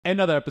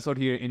Another episode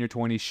here in your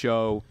 20s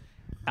show.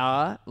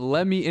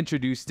 Let me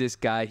introduce this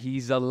guy.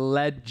 He's a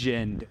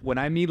legend. When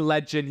I mean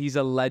legend, he's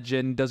a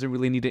legend. Doesn't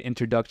really need an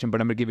introduction,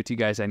 but I'm going to give it to you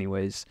guys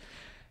anyways.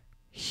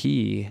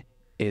 He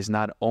is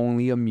not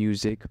only a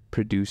music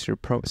producer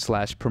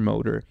slash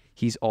promoter,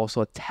 he's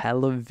also a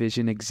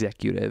television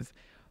executive.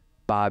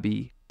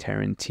 Bobby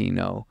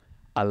Tarantino,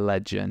 a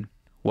legend.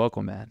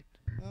 Welcome, man.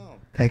 Oh,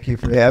 thank you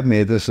for having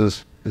me. This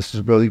is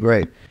really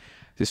great.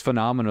 This is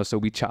phenomenal. So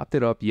we chopped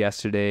it up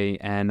yesterday,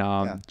 and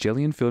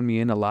Jillian filled me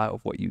in a lot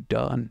of what you've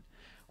done,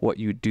 what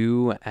you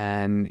do,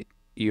 and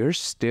you're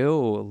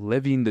still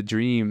living the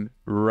dream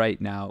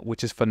right now,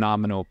 which is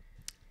phenomenal.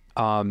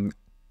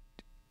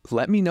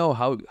 Let me know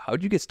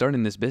how'd you get started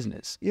in this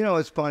business? You know,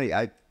 it's funny.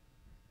 I've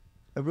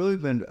really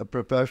been a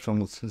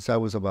professional since I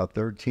was about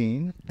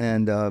 13,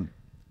 and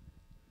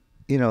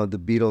you know, the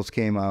Beatles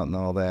came out and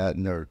all that,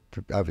 and they're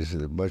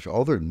obviously much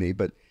older than me,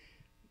 but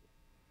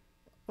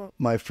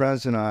my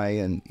friends and I,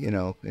 and you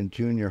know, in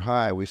junior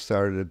high, we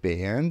started a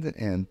band,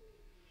 and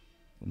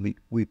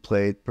we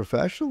played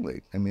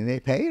professionally. I mean, they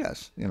paid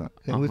us. You know,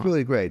 it was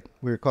really great.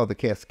 We were called the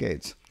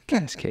Cascades.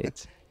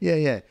 Cascades. Yeah.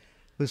 It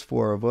was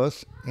 4 of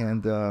us,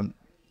 and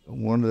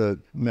one of the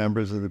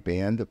members of the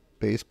band, the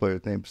bass player,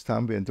 his name was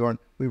Tom Van Dorn.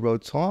 We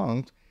wrote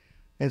songs,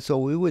 and so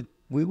we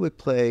would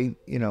play,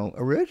 you know,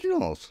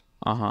 originals.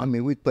 I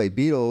mean, we'd play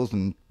Beatles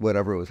and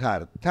whatever was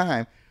hot at the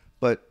time,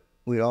 but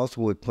we also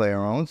would play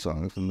our own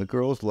songs, and the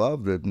girls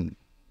loved it, and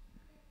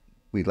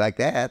we liked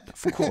that.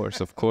 Of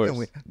course.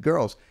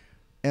 Girls.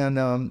 And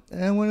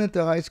I went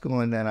into high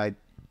school, and then I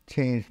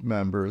changed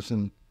members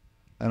and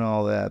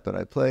all that, but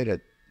I played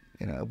at,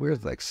 you know, we were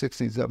like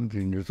 16,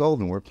 17 years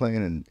old, and we're playing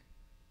in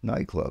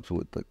nightclubs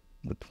with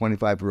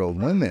 25-year-old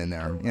women in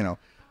there, you know.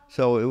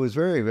 So it was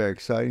very, very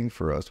exciting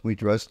for us. We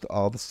dressed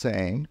all the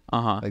same,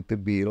 like the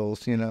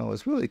Beatles, you know. It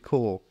was really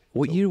cool.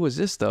 What year was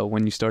this, though,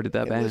 when you started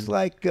that band? It was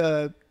like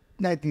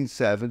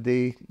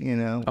 1970, you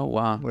know. Oh,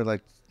 wow. We're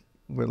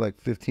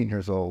like 15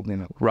 years old, you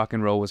know. Rock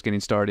and roll was getting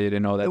started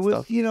and all that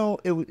stuff. You know,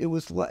 it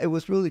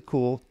was really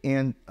cool.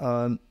 And,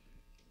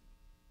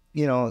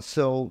 you know,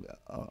 so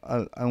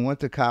I went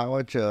to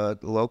college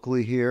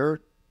locally here,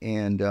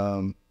 and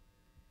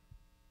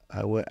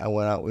I went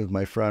out with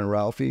my friend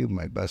Ralphie,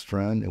 my best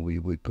friend, and we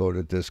would go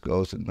to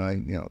discos at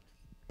night, you know,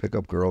 pick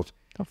up girls.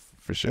 Oh,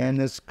 for sure. And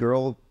this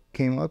girl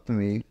came up to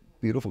me,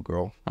 beautiful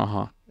girl.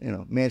 You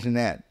know, imagine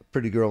that,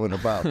 pretty girl in a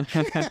bout.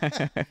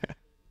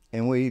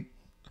 And we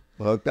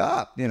hooked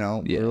up, you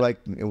know. Yeah.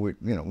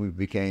 We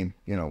became,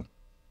 you know,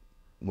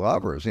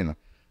 lovers, you know.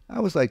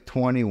 I was like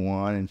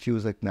 21 and she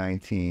was like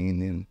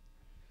 19, and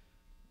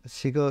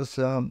she goes,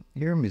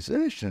 "You're a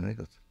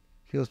musician."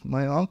 She goes,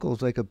 "My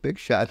uncle's like a big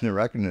shot in the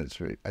record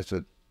industry." I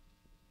said,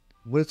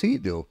 "What does he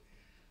do?"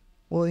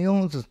 "Well, he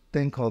owns a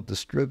thing called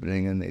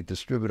distributing, and they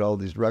distribute all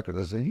these records."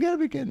 I said, "You gotta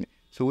be kidding me."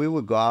 So we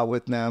would go out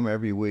with them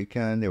every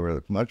weekend. They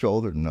were much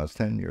older than us,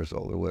 10 years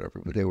old or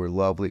whatever, but they were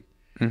lovely.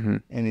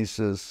 And he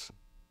says,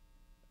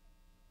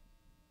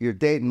 "You're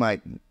dating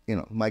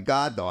my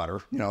goddaughter,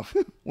 you know,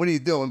 what are you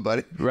doing,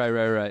 buddy?"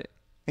 Right.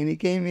 And he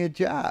gave me a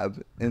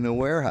job in the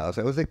warehouse.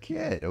 I was a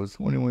kid. I was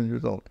 21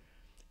 years old.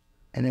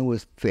 And it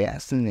was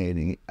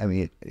fascinating. I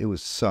mean, it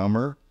was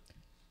summer,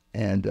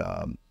 and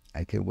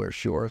I could wear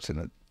shorts and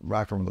a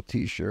rock and roll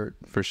T-shirt.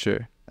 For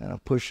sure. And I'm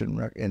pushing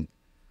record.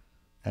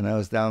 And I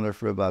was down there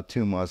for about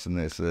 2 months, and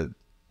they said,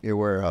 "Your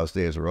warehouse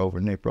days are over."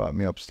 And they brought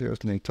me upstairs,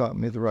 and they taught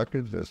me the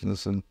record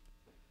business, and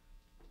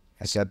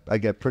I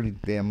got pretty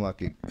damn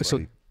lucky.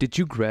 So did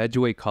you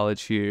graduate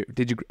college here?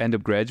 Did you end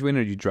up graduating,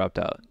 or you dropped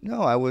out?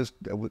 No, I was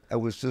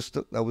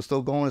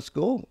still going to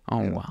school.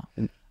 Oh, you know? wow.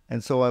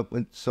 And so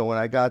when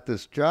I got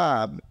this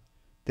job,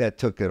 that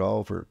took it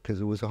over, because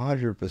it was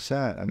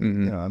 100%. I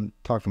mean, you know, I'm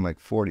talking like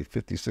 40,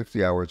 50,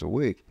 60 hours a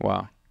week.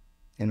 Wow.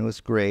 And it was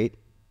great.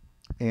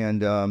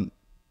 And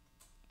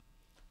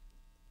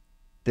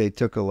they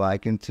took a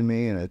liking to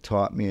me, and it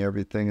taught me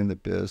everything in the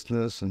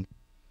business. And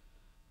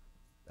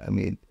I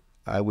mean,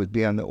 I would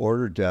be on the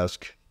order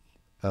desk.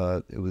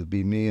 It would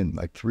be me and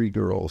like 3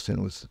 girls, and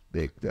it was a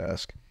big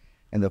desk.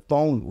 And the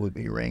phone would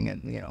be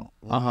ringing, you know,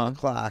 1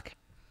 o'clock.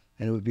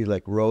 And it would be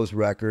like Rose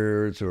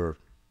Records or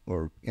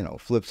you know,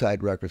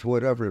 Flipside Records,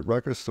 whatever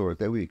record store.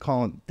 They would be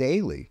calling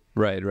daily.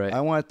 Right.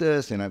 I want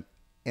this, and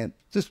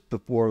just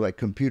before like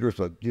computers,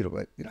 like, you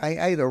know, I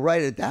had to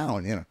write it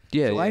down, you know.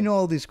 Yeah. I know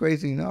all these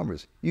crazy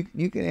numbers.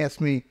 You can ask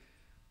me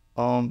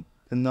the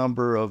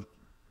number of,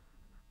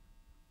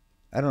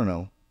 I don't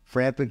know,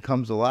 Frampton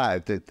Comes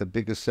Alive, the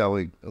biggest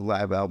selling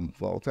live album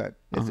of all time.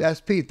 It's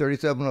SP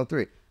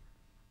 3703.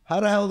 How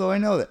the hell do I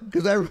know that?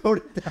 Because I wrote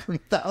it down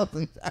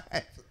 1,000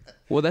 times.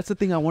 Well, that's the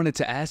thing I wanted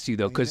to ask you,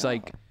 though, because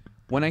like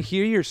when I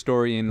hear your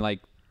story, and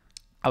like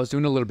I was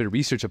doing a little bit of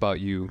research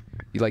about you,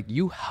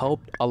 you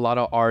helped a lot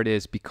of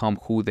artists become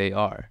who they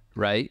are,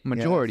 right?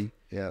 Majority.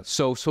 Yes.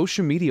 So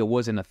social media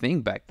wasn't a thing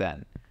back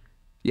then.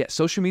 Yeah,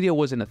 social media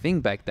wasn't a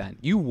thing back then.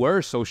 You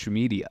were social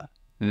media.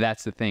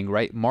 That's the thing,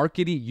 right?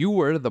 Marketing, you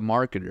were the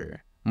marketer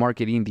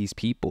marketing these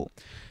people.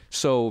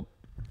 So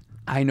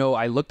I know.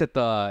 I looked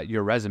at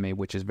your resume,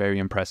 which is very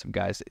impressive,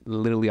 guys.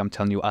 Literally, I'm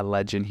telling you, a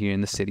legend here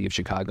in the city of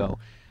Chicago.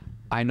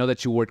 I know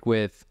that you worked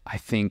with, I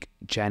think,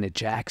 Janet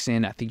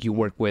Jackson. I think you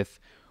worked with,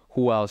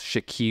 who else?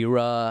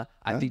 Shakira.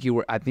 I think you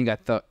were. I think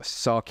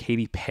saw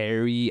Katy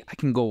Perry. I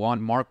can go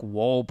on. Mark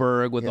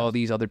Wahlberg with all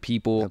these other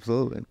people.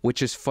 Absolutely.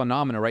 Which is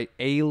phenomenal, right?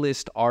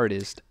 A-list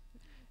artist.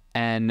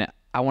 And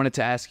I wanted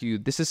to ask you,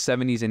 this is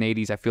 70s and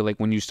 80s. I feel like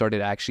when you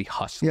started actually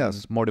hustling,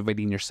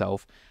 motivating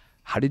yourself.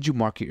 How did you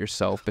market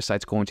yourself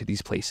besides going to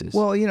these places?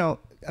 Well, it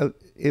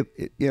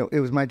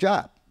was my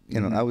job.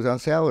 I was on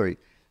salary,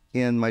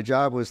 and my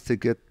job was to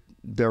get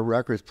their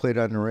records played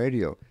on the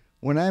radio.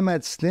 When I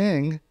met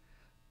Sting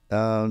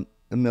a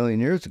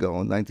million years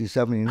ago in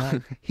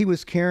 1979, he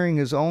was carrying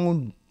his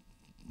own,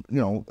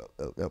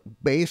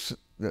 bass,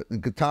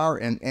 guitar,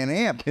 and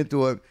amp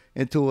into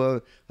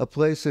a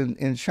place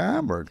in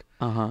Schaumburg.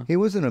 He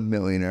wasn't a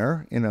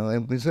millionaire,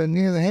 and we said,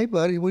 hey,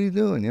 buddy, what are you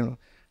doing,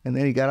 And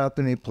then he got up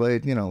and he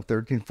played,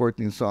 13,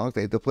 14 songs.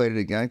 They had to play it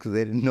again because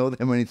they didn't know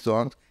that many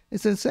songs.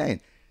 It's insane.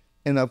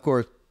 And of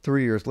course,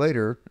 3 years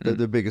later, they're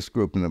the biggest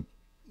group in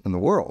the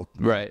world.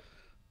 Right.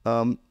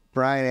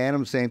 Bryan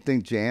Adams, same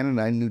thing.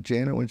 Janet, I knew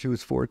Janet when she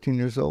was 14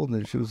 years old,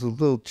 and she was a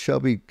little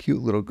chubby,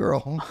 cute little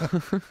girl.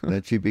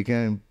 That she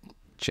became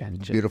a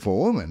beautiful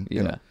woman.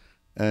 Yeah.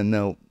 And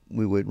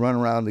we would run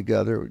around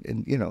together,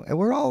 and and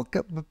we're all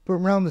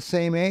around the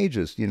same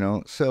ages,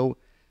 So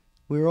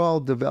we were all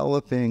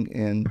developing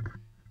and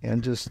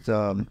just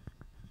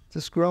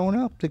growing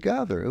up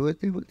together.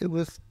 It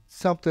was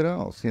something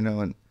else,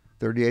 And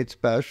 38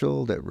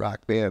 Special, that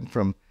rock band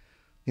from,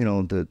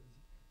 the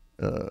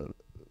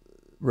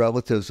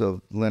relatives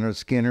of Leonard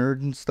Skinner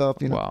and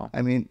stuff. Wow.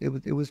 I mean,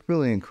 it was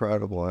really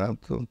incredible, and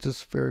I'm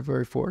just very,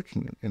 very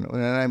fortunate. And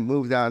then I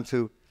moved on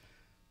to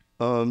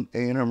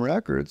A&M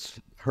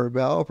Records, Herb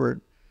Alpert,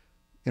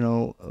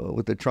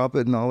 with the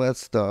trumpet and all that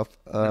stuff.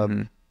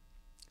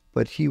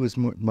 But he was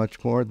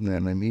much more than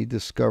that. I mean, he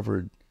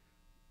discovered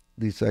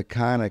these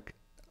iconic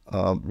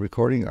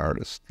recording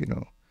artists.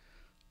 You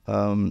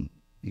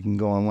can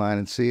go online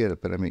and see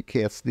it. But I mean,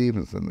 Cat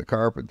Stevens and the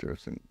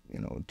Carpenters, and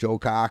Joe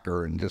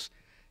Cocker, and just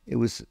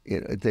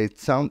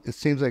it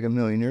seems like a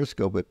million years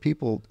ago, but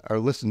people are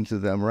listening to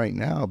them right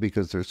now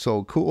because they're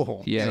so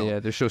cool. Yeah,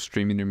 they're still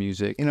streaming their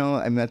music.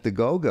 I met the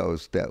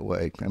Go-Go's that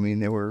way. I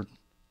mean, and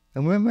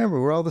remember,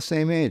 we're all the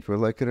same age. We're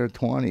like in our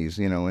 20s,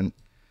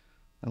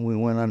 and we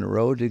went on the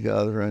road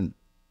together, and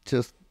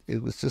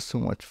it was just so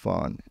much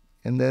fun.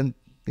 And then,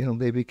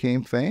 they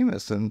became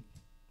famous and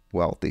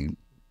wealthy,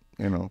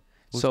 It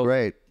was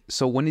great.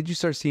 So when did you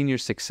start seeing your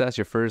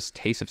first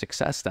taste of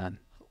success then?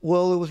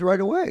 Well, it was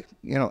right away.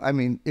 I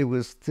mean, it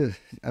was the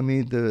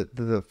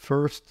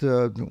first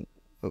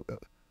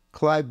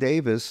Clive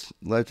Davis,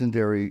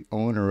 legendary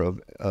owner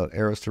of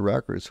Arist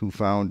Records, who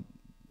found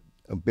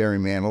Barry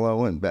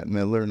Manilow and Bette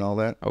Midler and all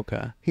that.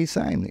 Okay. He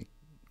signed me.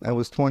 I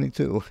was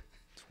 22.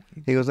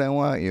 He goes, I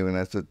want you. And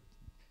I said,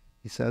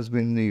 he sends me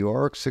in New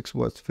York,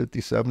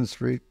 57th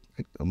Street.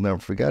 I'll never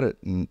forget it.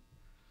 And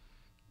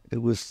it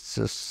was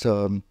just,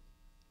 it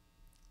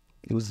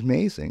was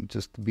amazing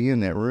just to be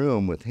in that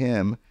room with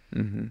him.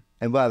 Mm-hmm.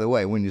 And by the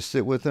way, when you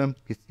sit with him,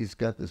 he's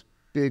got this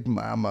big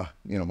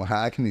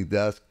mahogany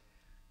desk,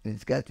 and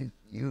he's got these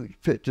huge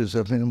pictures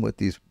of him with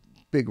these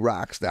big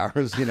rock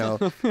stars,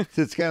 So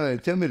it's kind of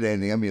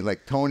intimidating. I mean,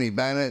 like Tony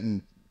Bennett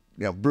and,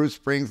 Bruce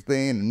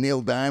Springsteen and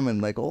Neil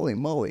Diamond, like, holy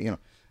moly,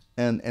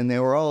 And they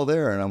were all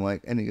there, and I'm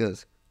like, and he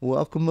goes,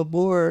 welcome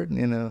aboard,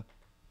 And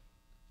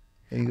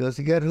he goes,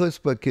 you got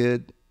chutzpah,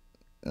 kid.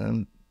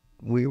 And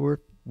we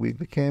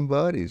became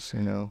buddies,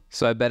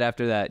 So I bet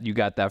after that, you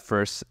got that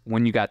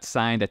when you got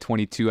signed at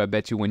 22, I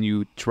bet you when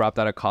you dropped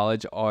out of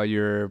college, all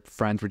your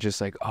friends were just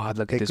like, oh,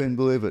 look at this. They couldn't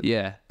believe it.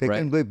 Yeah, They right?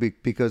 couldn't believe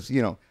it because,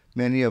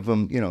 many of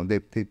them,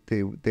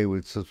 they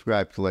would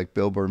subscribe to like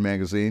Billboard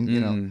magazine,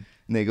 and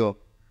they go,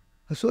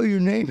 I saw your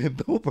name in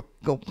Billboard.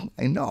 I go,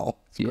 I know.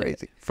 It's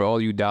crazy. For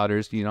all you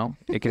doubters,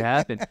 it could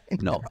happen.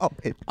 No.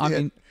 I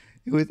mean,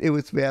 it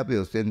was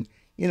fabulous. And,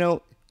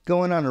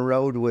 going on the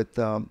road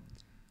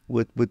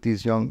with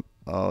these young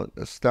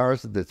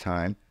stars at the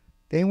time,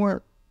 they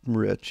weren't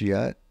rich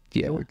yet.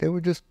 Yeah. They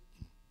were just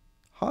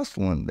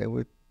hustling. They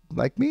were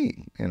like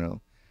me,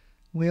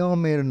 We all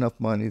made enough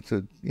money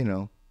to,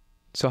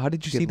 So how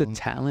did you see the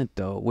talent,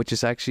 though? Which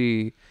is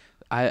actually,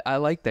 I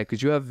like that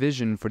because you have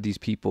vision for these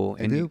people.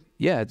 I do.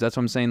 Yeah, that's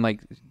what I'm saying.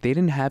 Like, they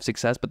didn't have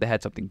success, but they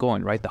had something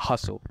going, right? The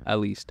hustle, at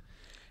least,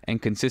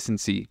 and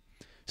consistency.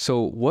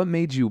 So what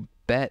made you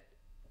bet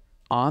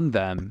on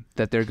them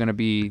that they're going to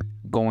be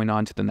going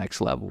on to the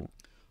next level?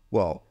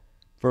 Well,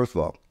 first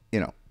of all,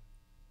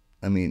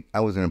 I mean, I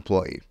was an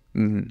employee.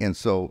 Mm-hmm. And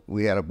so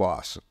we had a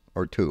boss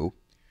or two,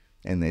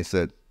 and they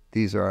said,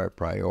 these are our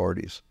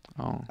priorities.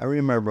 Oh. I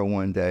remember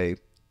one day,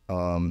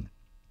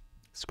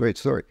 it's a great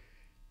story.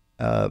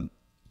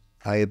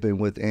 I had been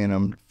with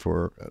A&M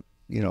for,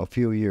 a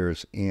few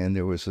years, and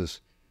there was this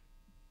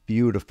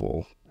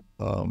beautiful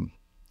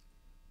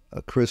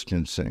a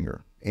Christian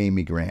singer,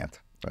 Amy Grant,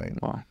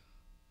 right? Wow.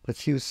 But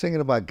she was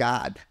singing about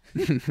God,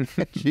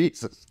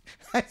 Jesus.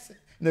 And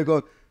they're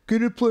going,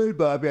 get it played,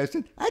 Bobby. I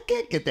said, I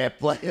can't get that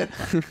played.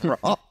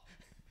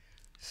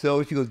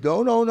 So she goes,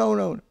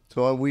 no.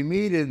 So we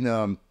meet in,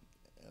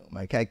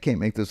 I can't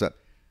make this up.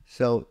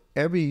 So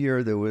every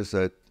year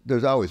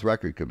there's always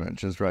record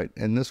conventions, right?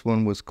 And this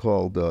one was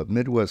called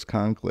Midwest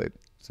Conclave.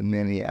 It's in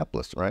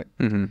Minneapolis, right?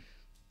 Mm-hmm.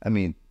 I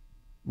mean,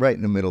 right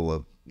in the middle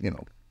of,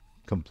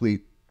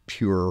 complete,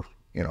 pure,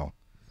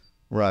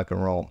 rock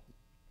and roll.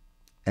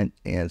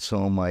 And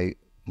so my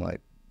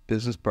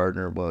business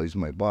partner, well, he's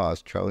my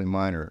boss, Charlie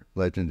Miner,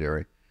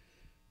 legendary.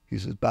 He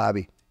says,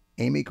 Bobby,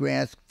 Amy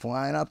Grant's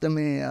flying up to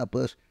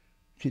Minneapolis.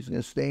 She's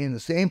going to stay in the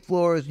same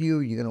floor as you.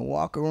 You're going to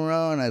walk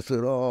around. I said,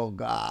 oh,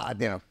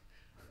 God,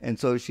 And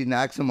so she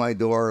knocks on my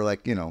door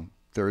like,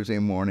 Thursday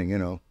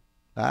morning,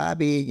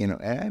 Bobby, and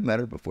I met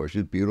her before. She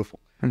was beautiful.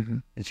 Mm-hmm.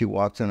 And she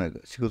walks in.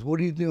 She goes, what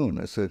are you doing?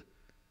 I said,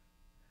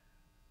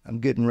 I'm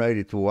getting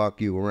ready to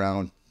walk you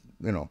around,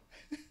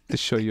 To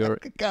show your...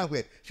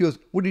 She goes,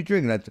 what are you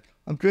drinking? I said,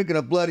 I'm drinking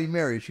a Bloody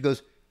Mary. She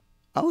goes,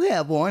 I'll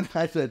have one.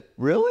 I said,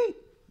 really?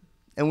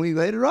 And we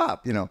hit her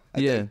up, I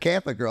said,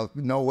 Catholic girl,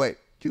 no way.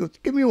 She goes,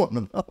 give me one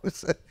of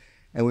those.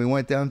 And we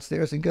went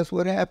downstairs, and guess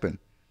what happened?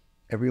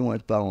 Everyone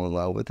fell in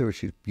love with her.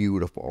 She's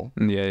beautiful,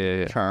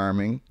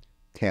 charming,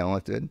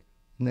 talented,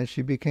 and then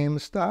she became a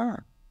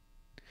star.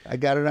 I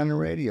got it on the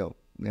radio,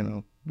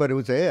 but it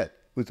was a hit.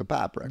 It was a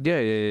pop record.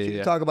 She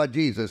didn't talk about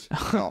Jesus.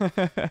 No.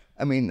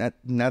 I mean,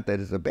 not that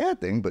it's a bad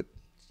thing, but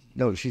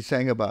no, she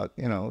sang about,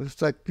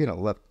 it's like,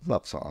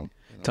 love song.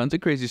 Tons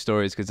of crazy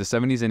stories because the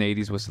 70s and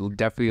 80s was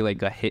definitely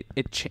like a hit.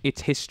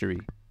 It's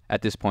history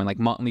at this point. Like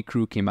Motley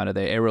Crue came out of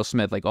there,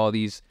 Aerosmith, like all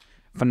these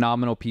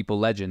phenomenal people,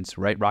 legends,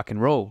 right? Rock and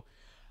roll.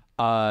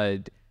 I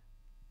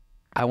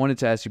wanted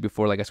to ask you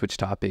before, like I switched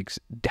topics.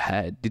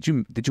 Did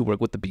you work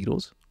with the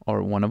Beatles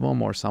or one of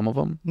them or some of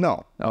them?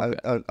 No,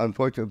 okay.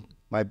 Unfortunately,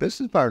 my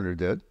business partner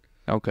did.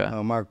 Okay.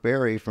 Mark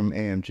Berry from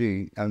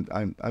AMG.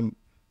 I'm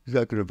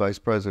executive vice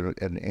president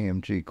at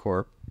AMG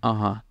Corp.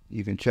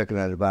 You can check it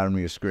at the bottom of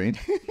your screen.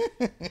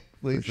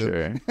 Please.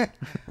 For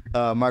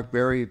sure. Mark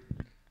Berry,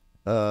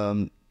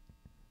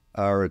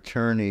 our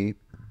attorney,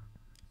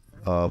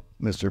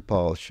 Mr.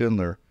 Paul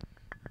Schindler,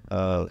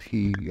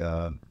 he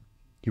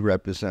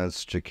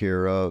represents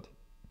Shakira,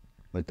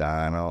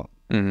 Madonna,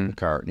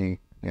 McCartney,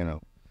 a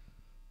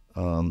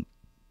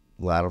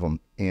lot of them.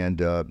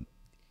 And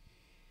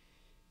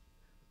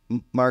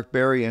Mark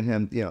Berry and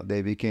him,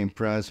 they became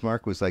friends.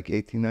 Mark was like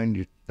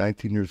 19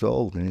 years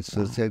old, and he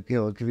said,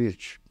 I'll give you a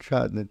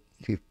shot. And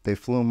they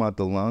flew him out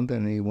to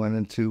London, and he went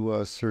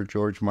into Sir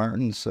George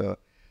Martin's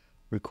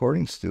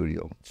recording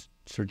studio.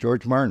 Sir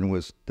George Martin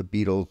was the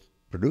Beatles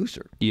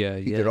producer. He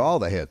did all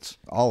the hits,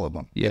 all of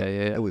them.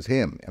 It was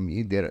him. I mean,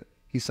 he did it.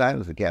 He signed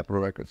with the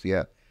Capitol Records,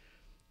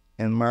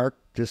 And Mark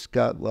just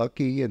got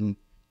lucky, and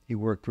he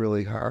worked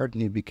really hard,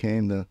 and he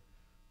became the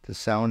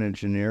sound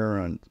engineer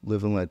on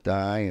Live and Let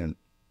Die and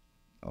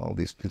all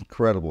these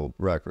incredible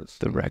records.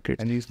 The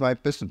records. And he's my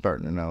business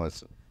partner now.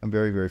 I'm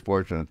very, very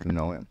fortunate to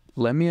know him.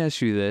 Let me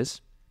ask you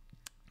this,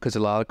 because a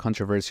lot of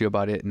controversy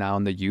about it now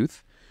in the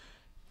youth.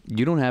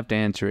 You don't have to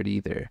answer it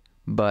either,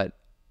 but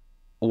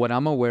what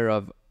I'm aware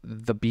of,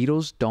 the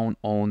Beatles don't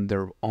own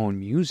their own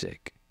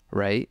music,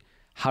 right?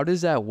 How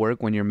does that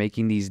work when you're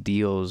making these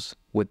deals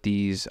with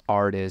these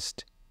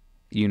artists,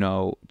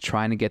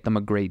 trying to get them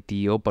a great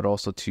deal, but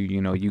also to,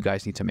 you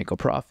guys need to make a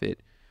profit?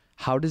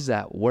 How does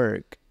that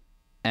work?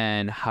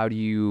 And how do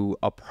you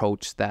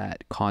approach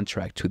that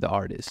contract to the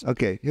artist?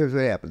 Okay, here's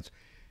what happens.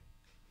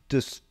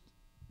 The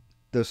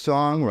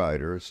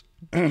songwriters,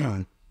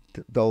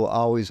 they'll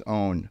always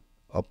own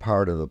a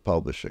part of the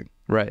publishing.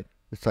 Right.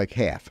 It's like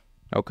half.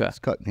 Okay. It's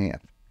cut in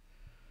half.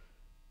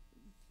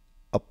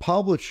 A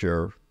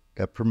publisher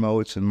that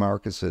promotes and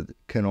markets it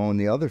can own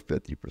the other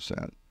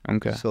 50%.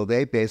 Okay. So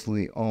they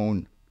basically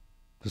own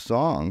the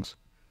songs,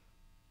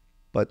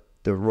 but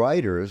the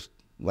writers,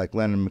 like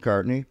Lennon and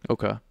McCartney,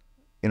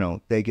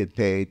 they get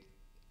paid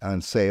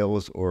on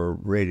sales or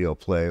radio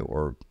play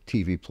or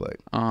TV play.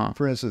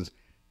 For instance,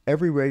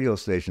 every radio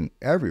station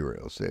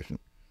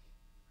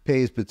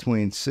pays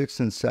between 6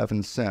 and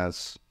 7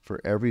 cents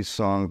for every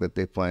song that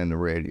they play on the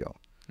radio.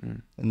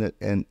 And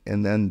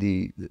then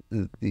the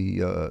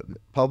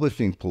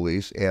publishing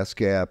police,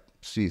 ASCAP,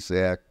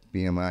 CSAC,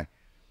 BMI,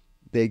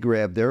 they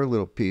grab their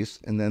little piece,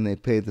 and then they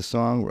pay the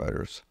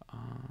songwriters,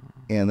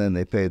 and then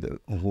they pay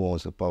who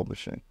owns the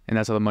publishing. And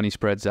that's how the money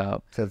spreads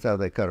out. That's how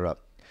they cut it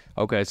up.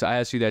 Okay, so I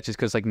asked you that just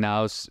because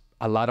now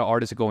a lot of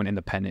artists are going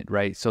independent,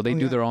 right? So they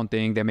do their own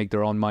thing, they make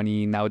their own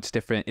money. Now it's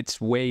different. It's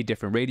way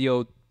different.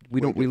 Radio, they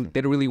don't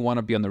really want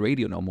to be on the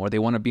radio no more. They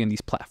want to be on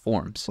these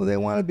platforms. Well, they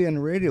want to be on the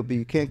radio, but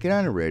you can't get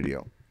on the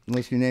radio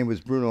unless your name was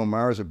Bruno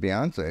Mars or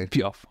Beyonce.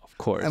 Yeah, of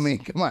course. I mean,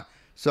 come on.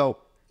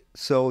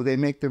 So they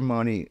make their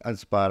money on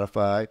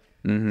Spotify.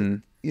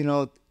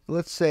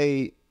 Let's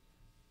say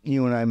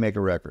you and I make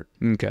a record.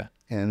 Okay.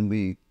 And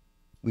we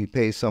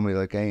pay somebody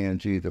like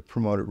A&G to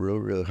promote it real,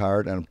 real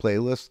hard on a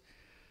playlist.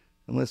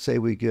 And let's say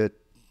we get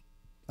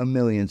 1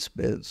 million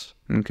spins.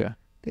 Okay.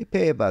 They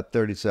pay about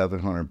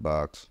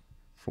 $3,700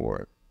 for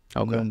it.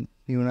 Okay. And then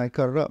you and I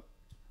cut it up.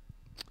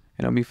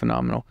 It'll be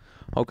phenomenal.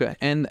 Okay.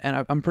 And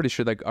I'm pretty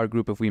sure like our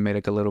group, if we made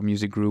like a little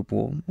music group,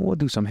 we'll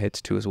do some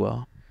hits too as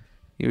well.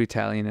 You're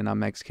Italian and I'm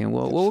Mexican.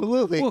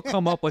 Absolutely. We'll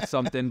come up with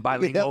something We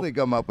bilingual. definitely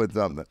come up with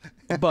something.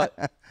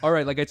 But all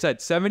right, like I said,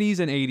 70s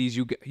and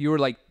 80s, you were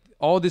like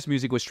all this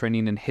music was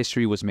trending and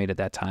history was made at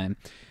that time.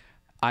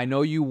 I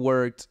know you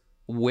worked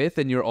with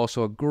and you're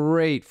also a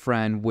great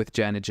friend with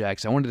Janet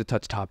Jackson. I wanted to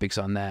touch topics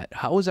on that.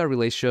 How was that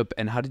relationship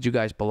and how did you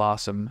guys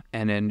blossom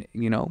and then,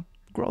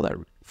 grow that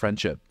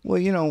friendship?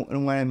 Well,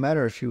 when I met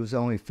her, she was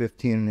only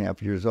 15 and a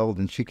half years old,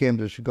 and she came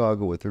to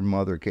Chicago with her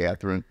mother,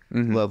 Catherine,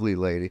 lovely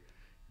lady.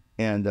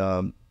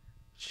 And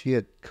she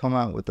had come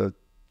out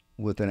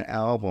with an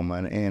album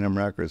on A&M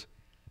Records,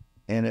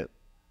 and it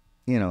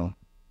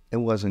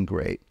wasn't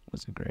great.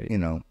 Wasn't great.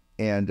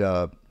 And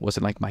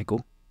wasn't like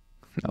Michael.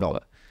 No.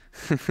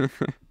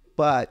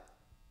 But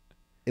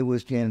it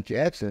was Janet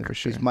Jackson. For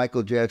sure. She's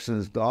Michael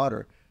Jackson's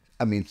daughter.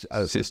 I mean,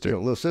 Sister.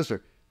 Little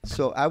sister.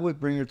 So I would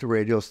bring her to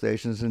radio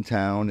stations in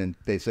town, and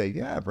they say,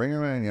 "Yeah, bring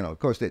her in." Of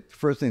course, the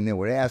first thing they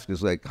would ask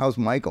is like, "How's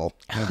Michael?"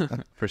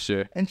 For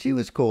sure. And she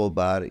was cool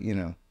about it.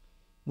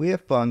 We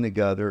had fun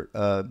together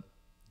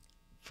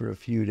for a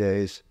few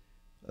days,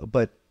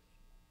 but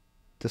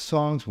the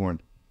songs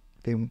weren't.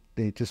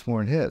 They just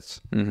weren't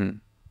hits. Mm-hmm.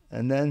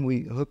 And then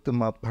we hooked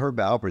them up. Herb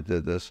Alpert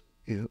did this.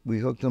 We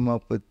hooked them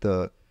up with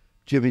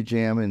Jimmy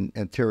Jam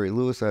and Terry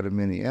Lewis out of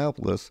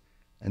Minneapolis,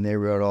 and they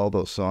wrote all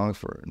those songs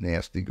for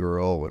Nasty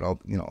Girl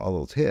and all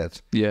those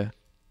hits. Yeah.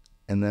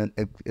 And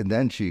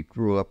then she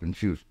grew up and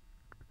she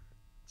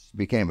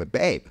became a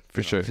babe.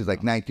 For sure. She's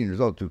like 19 years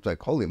old. She was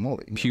like, holy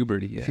moly.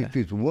 Puberty, yeah. She's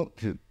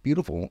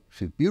beautiful.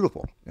 She's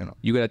beautiful,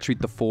 You got to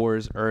treat the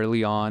 4s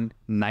early on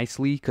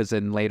nicely because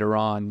then later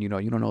on, you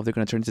don't know if they're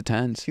going to turn into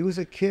 10s. She was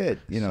a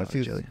kid. She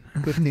was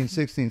 15,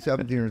 16,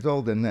 17 years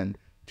old. And then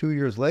 2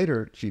 years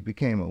later, she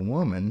became a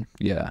woman.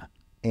 Yeah.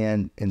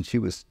 And she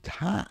was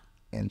hot.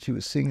 And she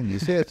was singing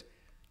these hits.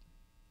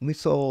 We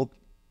sold,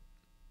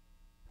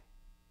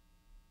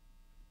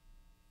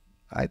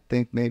 I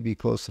think, maybe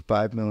close to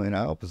 5 million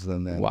albums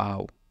than that.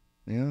 Wow.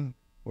 Yeah,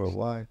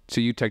 worldwide. So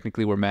you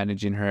technically were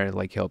managing her,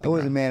 like helping I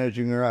wasn't her.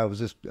 managing her. I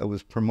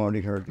was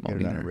promoting her to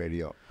get her on the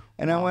radio.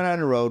 And I went on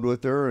the road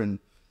with her, and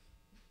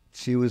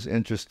she was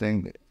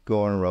interesting to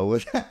go on the road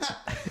with.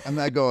 I'm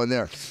not going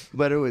there,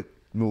 but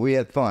we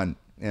had fun.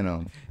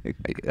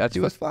 That's She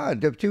was fun.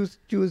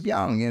 She was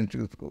young, and she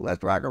was,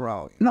 let's rock and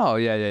roll. No,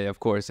 yeah, of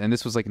course. And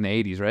this was like in the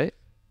 80s, right?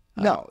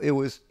 No, it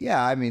was,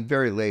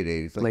 very late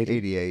 80s, like Late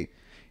 88.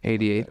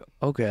 88.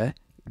 Okay.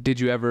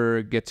 Did you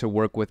ever get to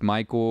work with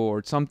Michael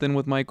or something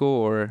with Michael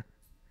or?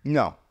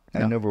 No, I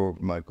No. never worked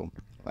with Michael.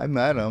 I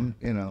met him,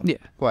 Yeah.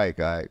 quiet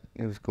guy.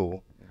 It was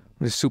cool.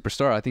 He's a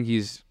superstar. I think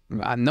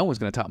no one's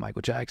going to top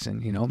Michael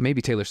Jackson,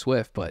 maybe Taylor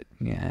Swift, but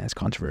yeah, it's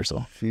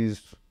controversial.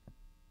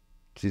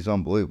 She's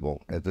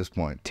unbelievable at this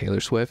point.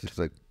 Taylor Swift, She's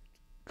like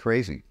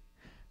crazy.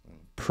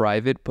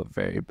 private, but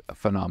very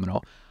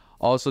phenomenal.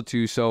 Also,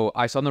 too, so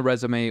I saw on the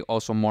resume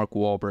also Mark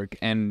Wahlberg,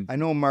 and I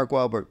know Mark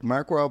Wahlberg.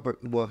 Mark Wahlberg.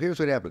 Well, here's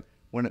what happened.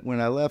 When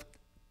I left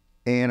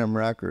A&M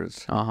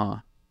Records,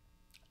 I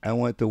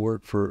went to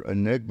work for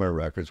Enigma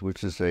Records,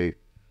 which is a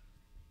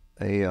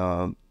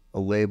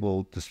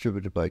label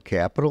distributed by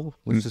Capitol,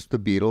 which is the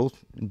Beatles,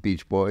 and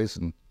Beach Boys,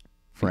 and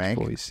Frank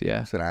Boys,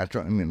 yeah.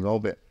 Sinatra. I mean, a little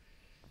bit.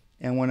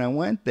 And when I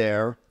went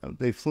there,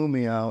 they flew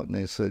me out and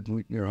they said,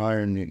 "You're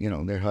hiring,"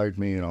 they hired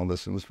me and all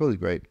this. It was really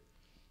great.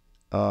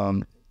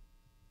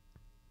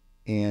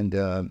 And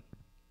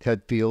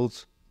Ted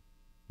Fields,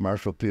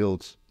 Marshall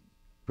Fields'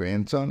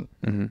 grandson,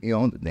 he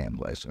owned the damn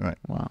place, right?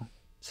 Wow.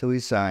 So he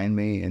signed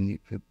me, and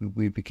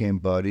we became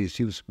buddies.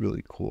 He was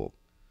really cool.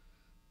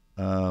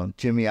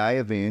 Jimmy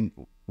Iovine,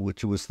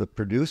 which was the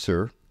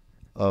producer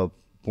of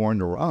Born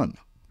to Run.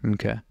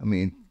 Okay. I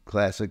mean,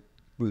 classic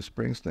Bruce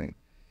Springsteen.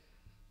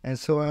 And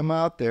so I'm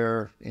out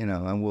there,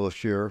 on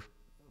Wilshire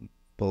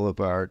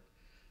Boulevard,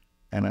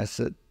 and I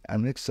said,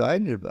 "I'm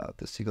excited about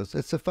this." He goes,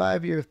 "It's a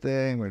 5-year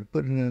thing. We're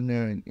putting it in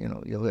there, and,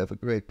 you'll have a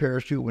great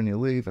parachute when you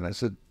leave." And I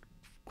said,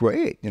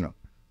 "Great," And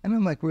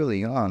I'm like really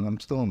young.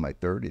 I'm still in my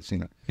 30s,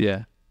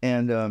 Yeah.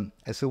 And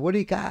I said, "What do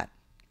you got?"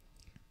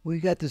 We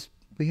had this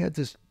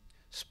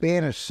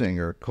Spanish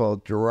singer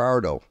called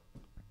Gerardo.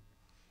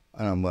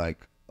 And I'm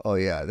like, "Oh,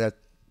 yeah,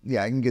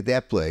 I can get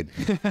that played."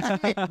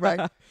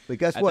 Right? But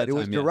guess At what? that It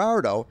was time, yeah.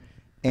 Gerardo,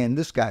 and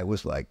this guy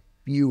was like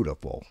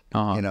beautiful,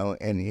 Uh-huh.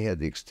 and he had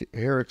the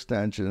hair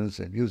extensions,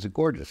 and he was a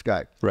gorgeous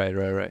guy.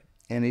 Right.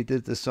 And he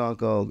did this song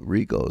called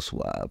Rico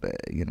Suave,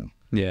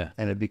 Yeah.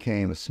 and it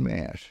became a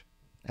smash.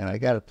 And I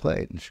got it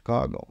played in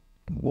Chicago.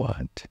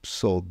 What?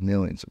 Sold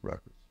millions of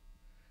records.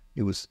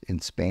 It was in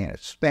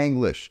Spanish,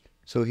 Spanglish.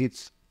 So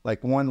he's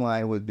like one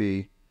line would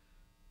be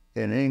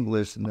in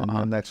English, and then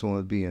the next one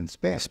would be in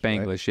Spanish. Right?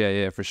 Spanglish,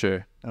 yeah, for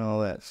sure. And all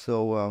that.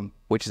 So,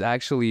 Which is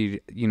actually,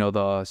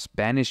 the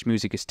Spanish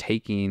music is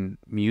taking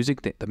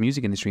the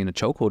music industry in a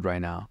chokehold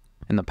right now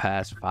in the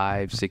past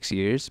 5-6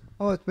 years.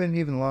 it's been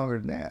even longer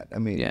than that. I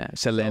mean, Yeah.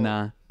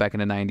 Selena back in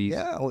the 90s.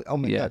 yeah. Oh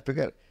my Yeah. God,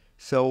 forget it.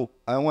 So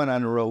I went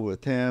on the road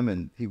with him,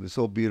 and he was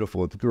so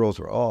beautiful. The girls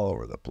were all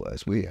over the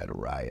place. We had a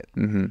riot.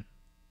 Mm-hmm.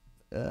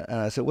 and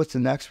I said, what's the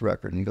next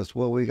record? And he goes,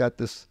 well, we got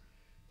this.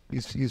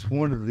 He's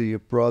one of the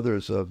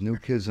brothers of New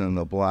Kids on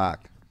the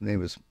Block.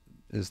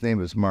 His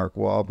name is Mark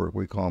Wahlberg.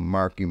 We call him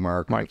Marky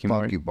Mark, Marky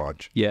Funky Mark.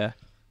 Bunch. Yeah.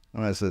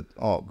 And I said,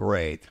 oh,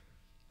 great.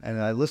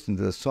 And I listened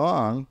to the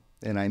song,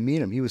 and I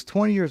meet him. He was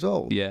 20 years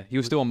old. Yeah. He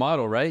was still a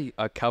model, right?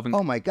 Calvin.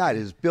 Oh my God,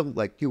 his build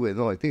like you would.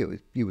 No idea.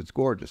 He was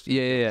gorgeous.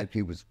 Yeah. Like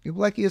he was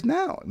like he is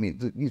now. I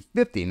mean, he's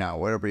 50 now,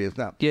 whatever he is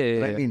now.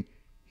 Yeah. I mean,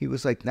 he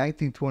was like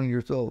 19, 20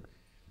 years old.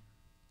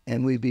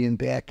 And we'd be in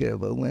back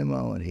of a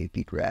limo, and he'd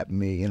be grabbing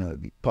me,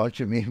 he'd be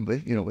punching me,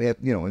 but we have,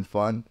 in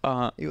fun.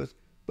 He goes,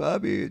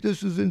 Bobby,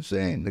 this is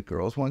insane. The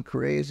girls went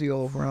crazy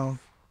all around.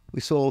 We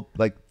sold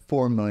like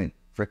 4 million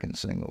freaking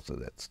singles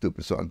of that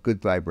stupid song,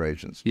 "Good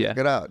Vibrations." Yeah, check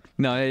it out.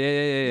 No,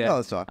 yeah. You know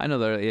the song. I know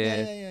that.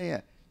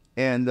 Yeah.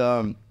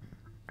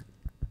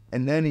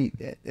 And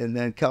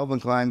then Calvin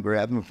Klein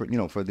grabbed him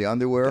for the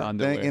underwear.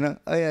 Thing,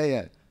 Oh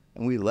yeah.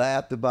 And we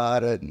laughed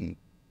about it, and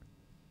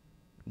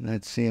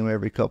I'd see him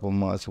every couple of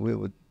months.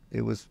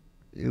 It was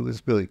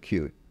really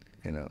cute,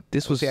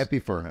 This was happy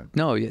for him.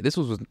 No, yeah, this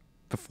was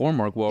before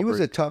Mark Wahlberg. He was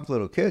a tough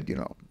little kid,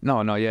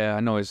 No, yeah, I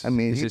know his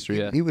history.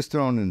 Yeah, he was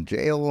thrown in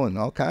jail and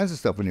all kinds of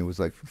stuff when he was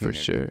like for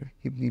sure.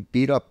 He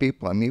beat up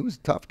people. I mean, he was a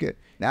tough kid.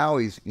 Now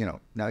he's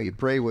now you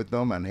pray with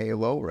them on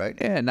Halo, right?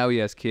 Yeah, now he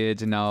has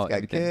kids, and now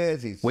he's got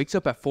kids. He wakes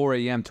up at 4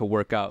 a.m. to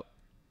work out.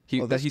 He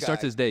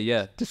starts his day.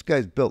 Yeah, this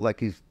guy's built like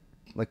he's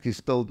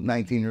still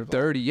 19 years old.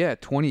 30, yeah,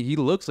 20. He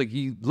looks like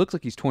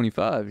he's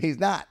 25. He's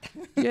not.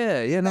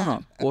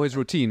 No. Well, his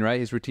routine, right?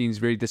 His routine's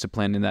very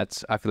disciplined, and I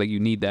feel like you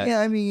need that.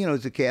 Yeah, I mean,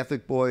 he's a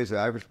Catholic boy, he's an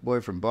Irish boy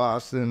from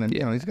Boston, and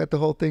he's got the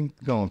whole thing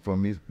going for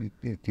him.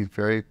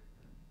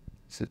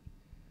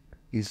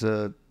 He's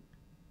a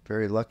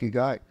very lucky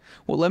guy.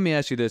 Well, let me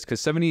ask you this,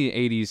 because 70s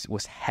and 80s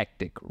was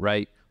hectic,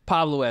 right?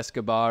 Pablo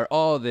Escobar,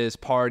 all this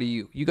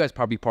party. You guys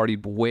probably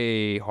partied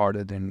way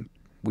harder than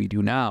we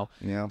do now.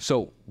 Yeah.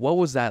 So what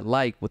was that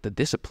like with the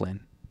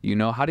discipline?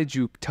 How did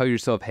you tell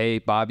yourself, hey,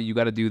 Bobby, you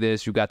got to do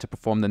this. You got to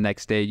perform the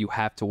next day. You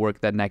have to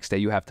work that next day.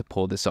 You have to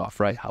pull this off,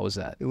 right? How was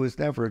that? It was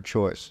never a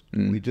choice.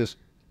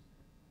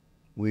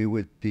 We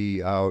would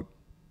be out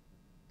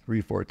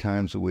 3-4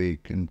 times a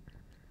week, and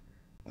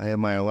I had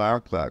my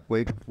alarm clock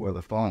way before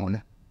the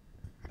phone.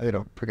 I had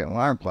a freaking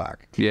alarm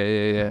clock. Yeah.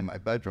 In my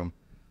bedroom,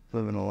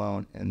 living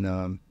alone, and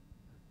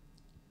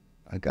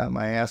I got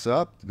my ass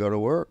up to go to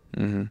work.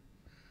 Mm-hmm.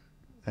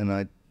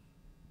 And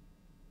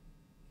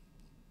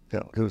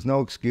there was no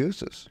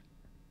excuses.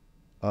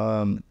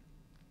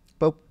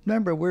 But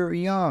remember, we were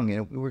young,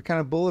 and we were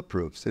kind of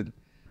bulletproof. So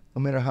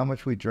no matter how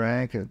much we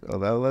drank and all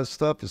that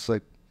stuff, it's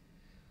like,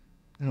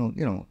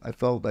 I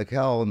felt like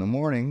hell in the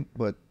morning,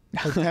 but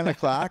at 10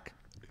 o'clock,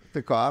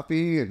 the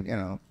coffee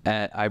and,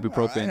 At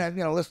ibuprofen.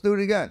 And, let's do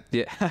it again.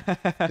 Yeah.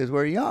 Because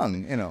we're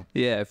young,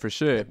 Yeah, for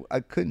sure.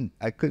 I couldn't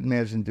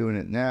imagine doing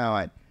it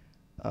now.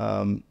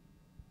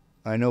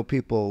 I know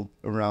people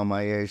around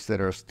my age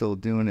that are still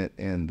doing it,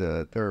 and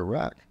they're a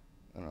wreck.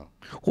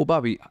 Well,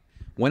 Bobby,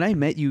 when I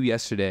met you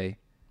yesterday,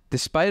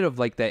 despite of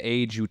like the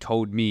age you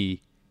told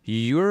me,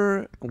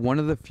 you're one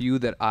of the few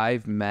that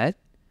I've met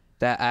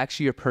that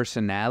actually your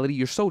personality,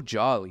 you're so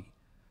jolly.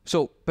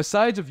 So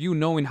besides of you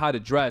knowing how to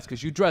dress,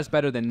 because you dress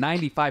better than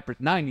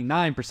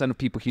 99% of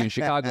people here in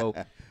Chicago,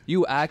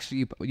 you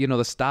actually,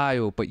 the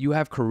style, but you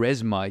have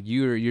charisma.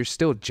 You're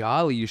still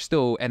jolly. You're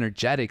still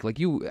energetic. Like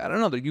I don't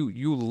know,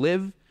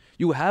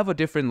 you have a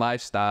different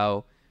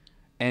lifestyle,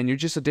 and you're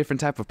just a different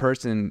type of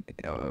person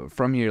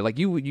from here. Like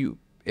you,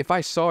 if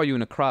I saw you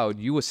in a crowd,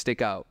 you would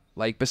stick out.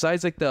 Like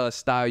besides like the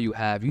style you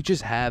have, you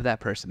just have that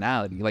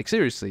personality. Like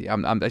seriously,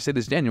 I say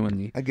this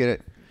genuinely. I get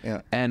it.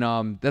 Yeah. And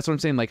that's what I'm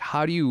saying. Like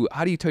how do you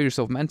tell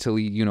yourself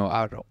mentally,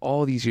 out of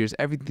all these years,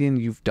 everything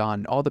you've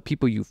done, all the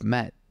people you've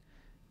met,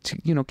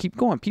 to keep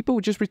going. People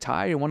would just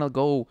retire and want to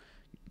go,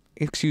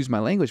 excuse my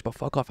language, but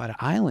fuck off at an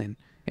island,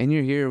 and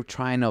you're here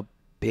trying to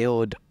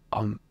build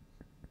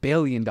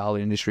billion-dollar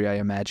industry, I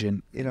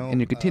imagine, and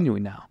you're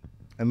continuing now.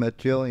 I met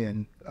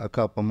Jillian a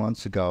couple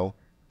months ago.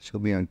 She'll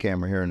be on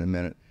camera here in a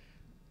minute.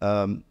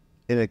 And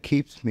it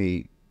keeps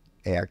me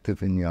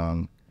active and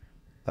young.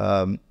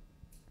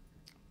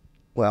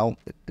 Well,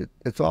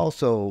 it's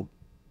also,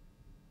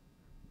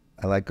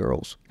 I like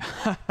girls.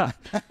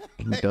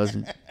 Who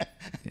doesn't?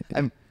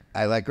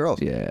 I like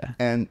girls. Yeah.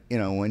 And,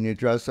 when you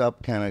dress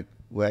up kind of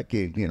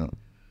wacky,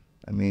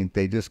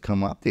 they just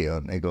come up to you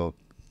and they go,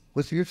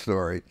 what's your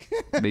story?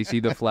 They see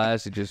the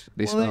flash,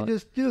 they smell they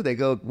just do. They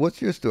go,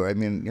 what's your story? I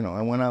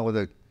went out with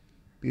a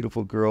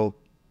beautiful girl.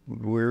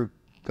 We were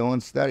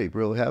going steady,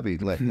 real heavy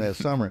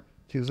last summer.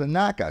 She was a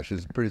knockout. She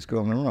was the prettiest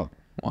girl in the room.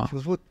 Wow. She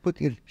goes,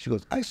 she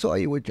goes, I saw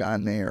you with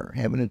John Mayer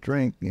having a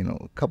drink,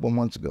 a couple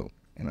months ago.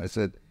 And I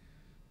said,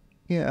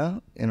 yeah,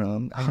 I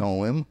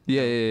know him.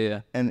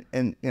 Yeah. And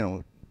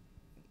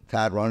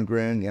Todd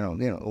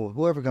Rundgren,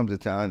 whoever comes to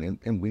town,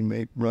 and we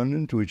may run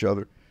into each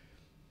other.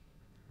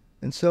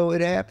 And so it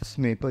happens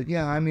to me. But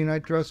yeah, I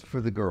dress for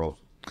the girls.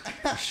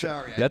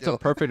 Sorry, That's a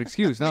perfect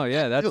excuse. No,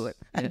 yeah, that's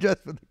I dress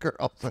for the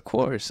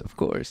girls. of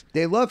course.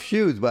 They love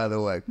shoes, by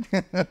the way.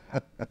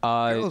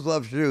 Girls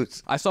love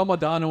shoes. I saw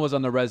Madonna was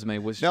on the resume.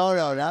 Was No,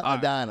 not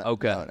Madonna.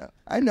 okay. No.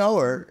 I know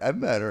her. I've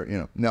met her.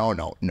 No.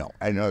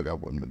 I know I got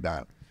one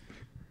Madonna.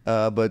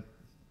 But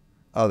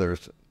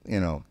others,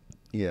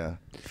 yeah.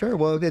 Sure.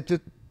 Well,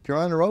 you're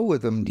on the road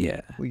with them.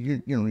 Yeah.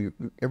 Well,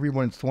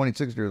 everyone's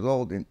 26 years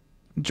old, and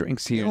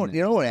drinks here.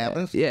 you know what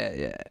happens? Yeah.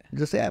 It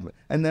just happens.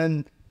 And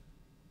then,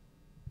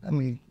 I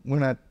mean, we're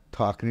not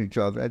talking to each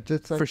other. It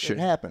just For sure. It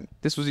happened.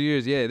 This was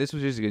years ago.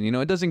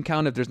 It doesn't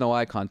count if there's no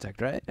eye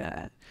contact, right?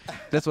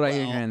 That's what I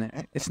hear here and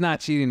there. It's not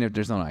cheating if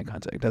there's no eye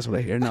contact. That's what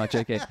I hear. No,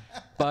 JK.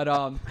 But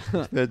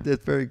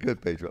That's very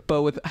good, Pedro.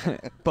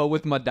 but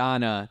with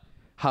Madonna,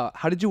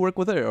 how did you work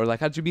with her, or like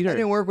how did you meet her? I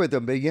didn't work with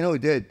him, but who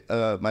did?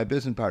 My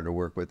business partner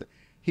worked with her.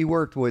 He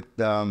worked with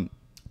her,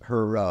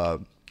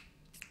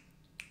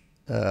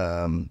 her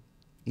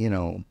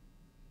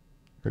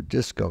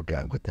disco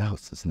guy. What the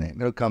hell's his name?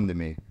 It'll come to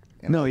me.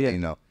 No,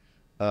 yeah.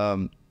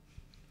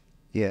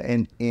 Yeah,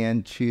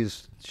 and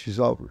she's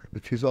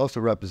also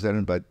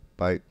represented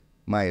by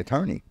my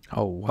attorney.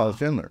 Oh, wow. Paul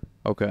Schindler.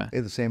 Okay.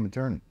 They're the same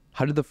attorney.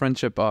 How did the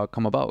friendship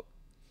come about?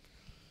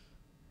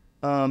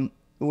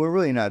 We're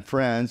really not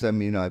friends. I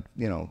mean, I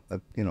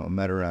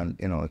met her on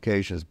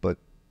occasions, but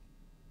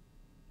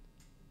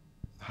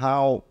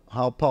how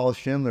Paul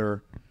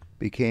Schindler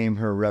became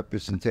her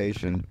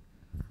representation,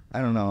 I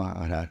don't know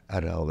how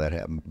the hell that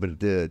happened, but it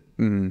did.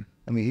 Mm-hmm.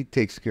 I mean, he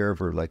takes care of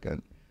her like a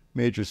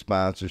major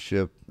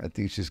sponsorship. I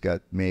think she's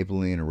got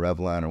Maybelline or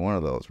Revlon or one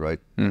of those, right?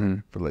 Mm-hmm.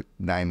 For like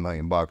 $9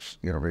 million,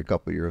 for a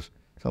couple of years,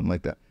 something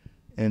like that.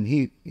 And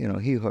he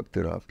hooked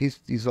it up.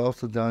 He's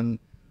also done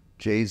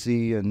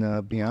Jay-Z and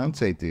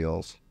Beyonce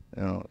deals.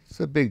 It's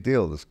a big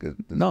deal. This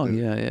good.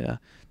 Yeah.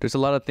 There's a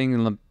lot of things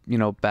in the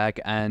back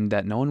end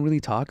that no one really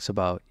talks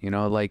about.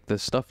 Like the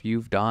stuff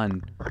you've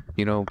done.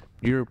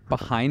 You're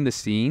behind the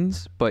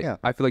scenes, but Yeah.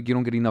 I feel like you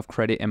don't get enough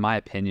credit, in my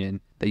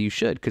opinion, that you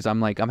should. Because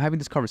I'm having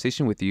this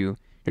conversation with you.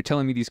 You're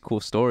telling me these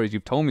cool stories.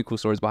 You've told me cool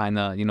stories behind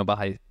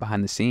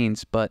the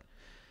scenes, but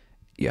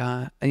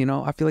yeah,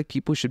 I feel like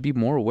people should be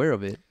more aware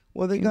of it.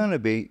 Well, they're gonna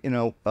be.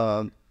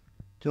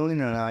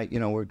 Julian and I,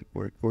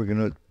 we're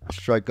gonna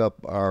strike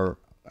up our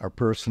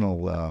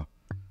personal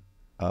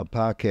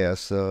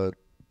podcast.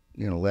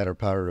 Latter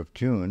part of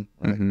June,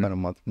 right? Mm-hmm. About a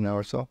month from now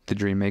or so. The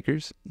Dream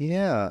Makers.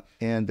 Yeah,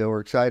 and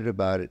we're excited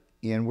about it,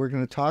 and we're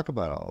going to talk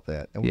about all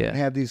that, and we're going to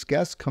have these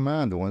guests come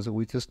on, the ones that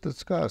we just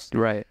discussed,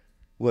 Right.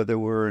 whether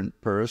we're in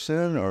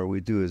person or we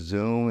do a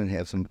Zoom and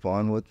have some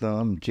fun with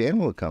them. Jan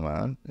will come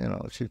on.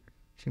 She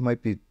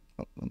might be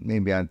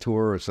maybe on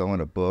tour or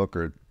selling a book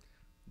or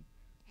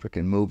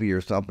freaking movie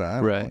or something. I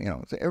don't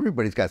know. So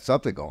everybody's got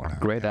something going on.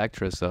 Great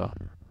actress, though.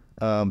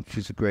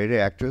 She's a great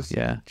actress.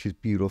 Yeah. She's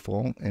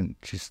beautiful, and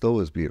she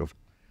still is beautiful.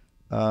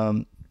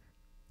 Any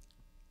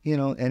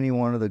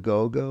one of the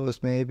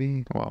GoGos,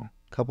 maybe. Wow.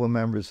 A couple of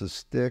members of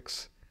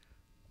Styx.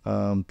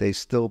 They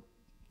still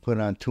put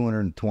on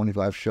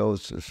 225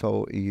 shows or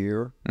so a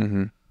year.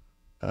 Mm-hmm.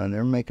 And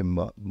they're making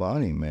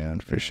money, man.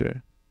 For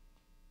sure.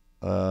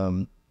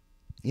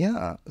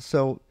 Yeah.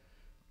 So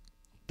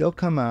they'll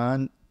come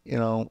on.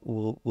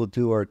 We'll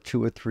do our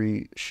 2 or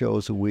 3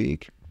 shows a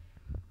week,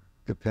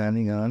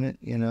 depending on it.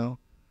 We're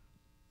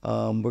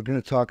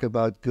going to talk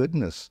about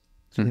goodness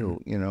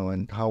too. Mm-hmm.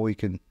 And how we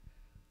can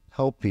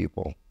help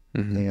people.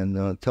 Mm-hmm.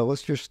 And tell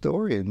us your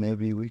story, and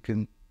maybe we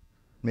can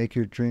make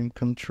your dream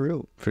come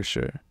true. For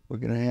sure. We're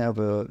going to have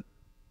a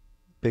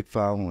big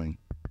following.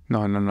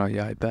 No.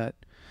 Yeah,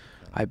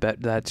 I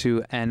bet that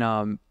too. And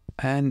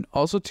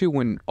also too,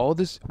 when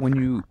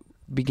you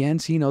began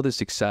seeing all the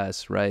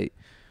success, right?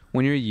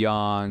 When you're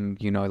young,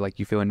 like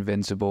you feel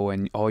invincible,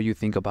 and all you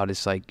think about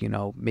is like,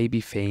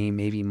 maybe fame,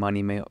 maybe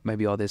money,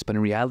 maybe all this. But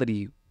in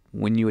reality,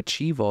 when you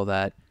achieve all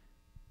that,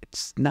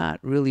 it's not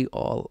really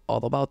all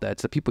about that.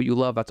 It's the people you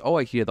love. That's all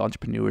I hear, the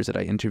entrepreneurs that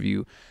I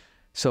interview.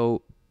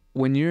 So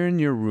when you're in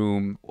your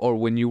room, or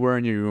when you were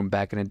in your room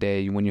back in the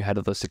day, when you had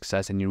all the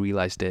success and you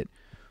realized it,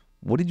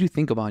 what did you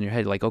think about in your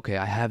head? Like, okay,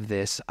 I have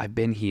this, I've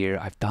been here,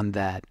 I've done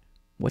that.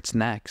 What's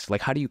next?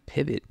 Like, how do you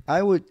pivot?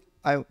 I would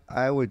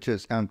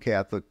just, I'm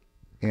Catholic,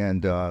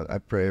 and I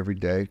pray every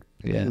day.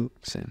 Yeah,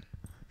 same.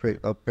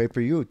 I'll pray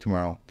for you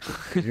tomorrow.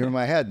 You're in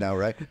my head now,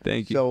 right?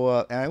 Thank you.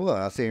 So, and I will.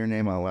 I'll say your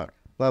name out loud.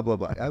 Blah, blah,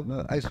 blah.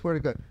 I swear to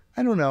God.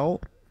 I don't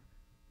know.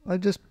 I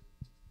just,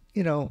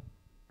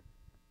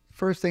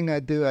 first thing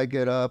I do, I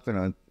get up and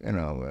all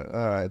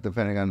right,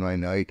 depending on my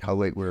night, how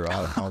late we're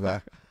out and all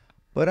that.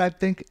 But I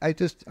think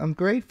I'm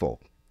grateful.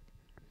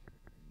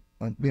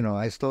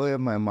 I still have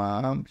my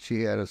mom.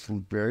 She had us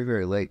very,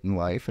 very late in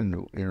life,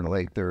 in her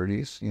late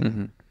 30s.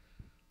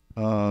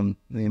 Mm-hmm.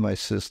 Me and my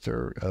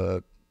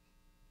sister,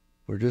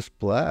 we're just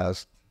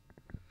blessed.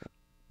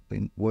 I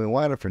mean, we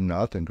wanted for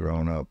nothing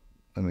growing up.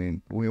 I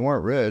mean, we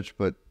weren't rich,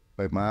 but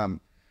my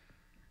mom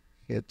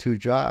had 2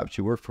 jobs.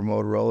 She worked for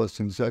Motorola as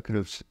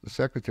executive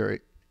secretary.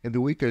 In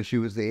the weekend, she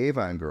was the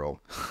Avon girl.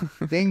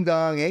 Ding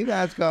dong,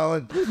 Avon's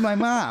calling. This is my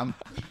mom.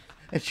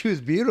 and she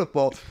was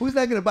beautiful. Who's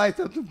not going to buy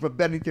something from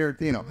Benny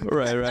Tarantino?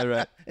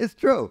 Right. It's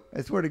true.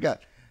 I swear to God.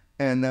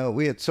 And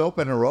we had soap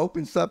and a rope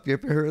and stuff. You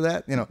ever heard of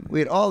that? You know, we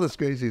had all this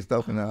crazy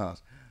stuff in the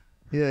house.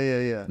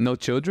 Yeah. No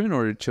children,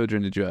 or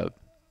children did you have?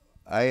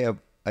 I have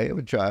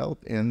a child,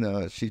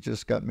 and she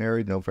just got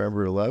married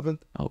November 11th.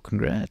 Oh,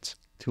 congrats.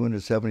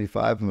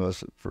 275 of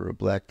us for a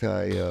black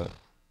tie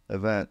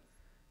event.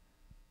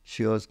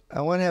 She goes,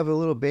 I want to have a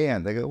little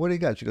band. I go, what do you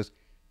got? She goes,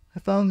 I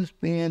found this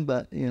band,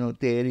 but,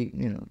 Daddy,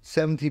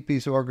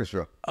 17-piece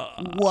orchestra.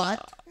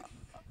 What?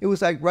 It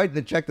was like writing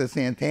the check to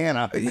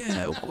Santana.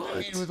 Yeah,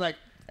 what? It was like,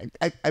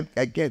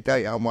 I can't tell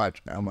you how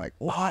much. I'm like,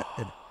 what?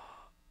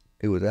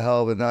 It was a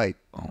hell of a night.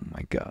 Oh,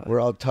 my God. We're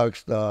all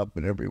touched up,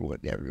 and everyone,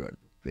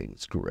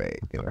 was great.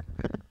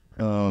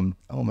 Oh,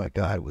 my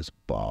God, it was a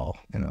ball,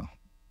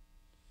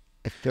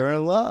 They're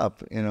in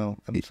love,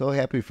 I'm so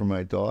happy for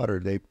my daughter.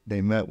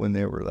 They met when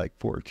they were like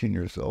 14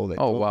 years old.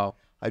 Wow.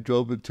 I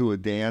drove them to a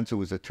dance. It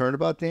was a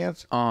turnabout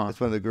dance. That's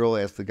when the girl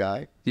asked the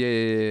guy.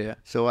 Yeah.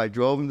 So I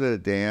drove them to the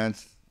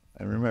dance.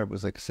 I remember it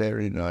was like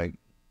Saturday night.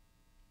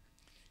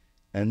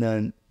 And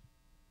then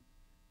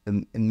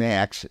and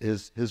Max,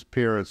 his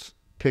parents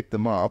picked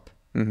them up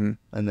and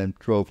then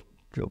drove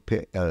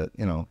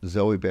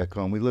Zoe back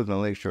home. We lived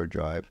on Lakeshore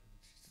Drive.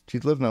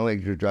 She's lived on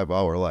Lakeshore Drive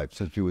all her life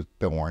since she was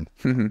born.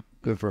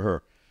 Good for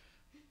her.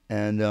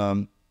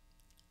 And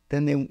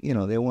then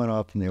they went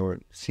off and they were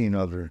seeing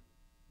other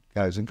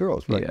guys and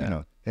girls, right?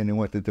 Yeah. And they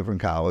went to different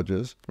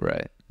colleges.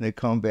 Right. They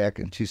come back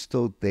and she's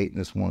still dating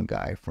this one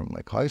guy from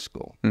like high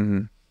school.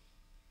 Mm-hmm.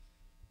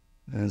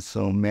 And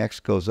so Max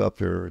goes up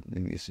there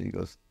and he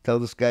goes, tell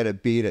this guy to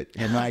beat it.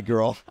 And my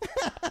girl.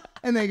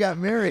 And they got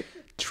married.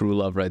 True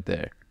love right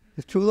there.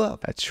 It's true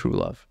love. That's true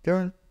love. They're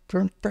in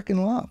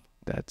freaking love.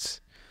 That's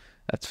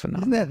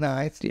phenomenal. Isn't that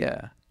nice?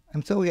 Yeah.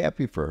 I'm so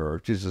happy for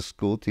her. She's a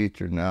school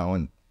teacher now,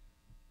 and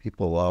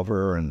people love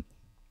her, and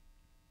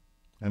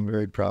I'm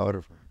very proud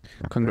of her.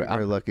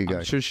 Very lucky guy.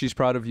 I'm sure she's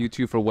proud of you,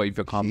 too, for what you've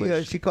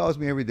accomplished. She calls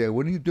me every day.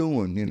 What are you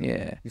doing?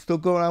 Yeah. You still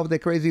going out with that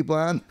crazy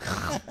blonde?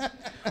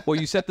 Well,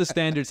 you set the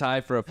standards high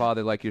for a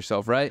father like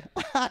yourself, right?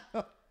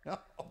 No.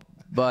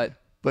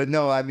 But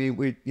no, I mean,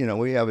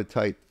 we have a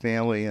tight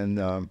family,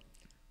 and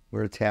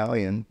we're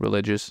Italian.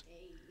 Religious.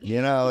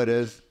 It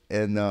is.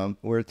 And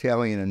we're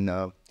Italian,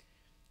 and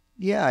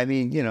yeah, I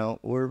mean,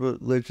 we're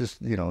religious,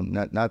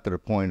 not to the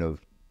point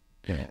of,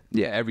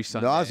 yeah, every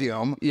Sunday.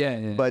 nauseum.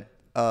 Yeah. But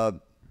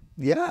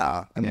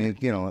yeah, I mean,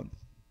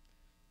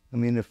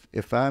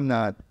 if I'm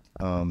not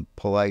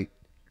polite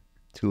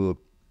to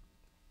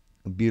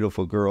a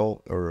beautiful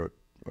girl or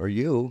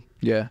you,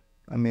 yeah,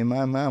 I mean,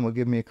 my mom will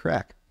give me a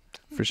crack.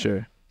 For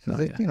sure. She's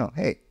like,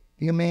 hey,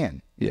 be a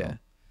man. Yeah.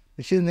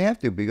 But she didn't have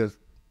to, because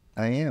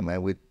I am.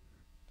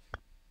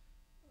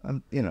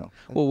 I'm,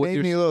 well,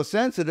 made me a little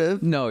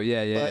sensitive. No,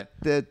 yeah. But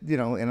that,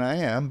 and I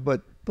am,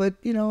 but I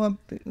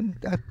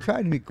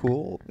try to be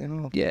cool,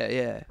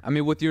 Yeah. I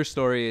mean, with your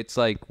story, it's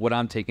like what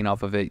I'm taking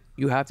off of it.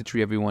 You have to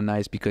treat everyone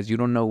nice, because you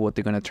don't know what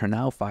they're going to turn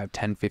out 5,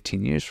 10,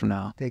 15 years from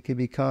now. They could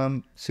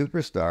become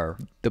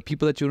superstar. The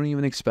people that you don't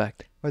even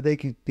expect. Or they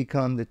could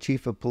become the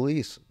chief of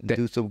police and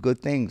do some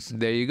good things.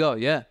 There you go.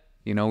 Yeah.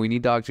 We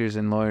need doctors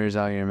and lawyers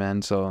out here,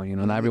 man. So,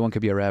 not everyone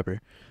could be a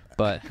rapper.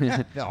 But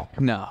no.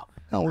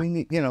 No,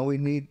 we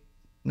need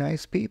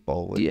nice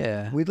people.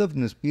 Yeah. We live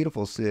in this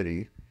beautiful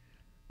city,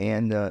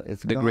 and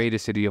it's the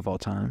greatest city of all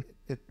time.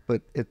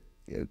 But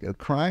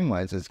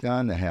crime-wise, it's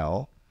gone to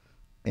hell,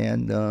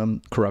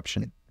 and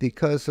corruption.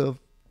 Because of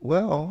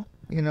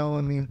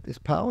it's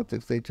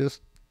politics. They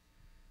just,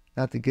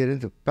 not to get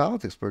into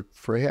politics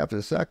for half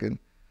a second,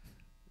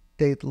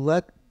 they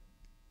don't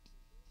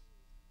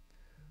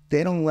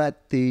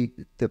let the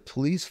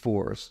police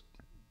force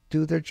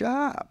do their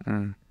job.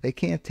 They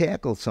can't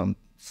tackle some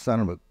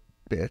son of a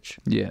bitch.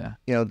 Yeah.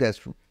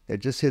 They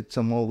just hit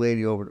some old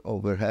lady over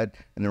her head,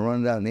 and they're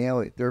running down the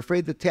alley. They're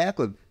afraid to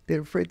tackle them. They're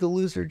afraid to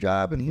lose their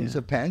job and lose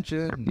a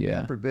pension. And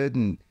God forbid,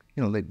 and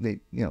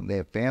they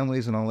have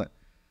families and all that.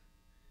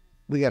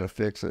 We got to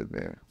fix it,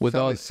 man.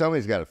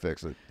 Somebody's got to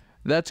fix it.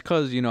 That's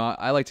because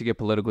I like to get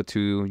political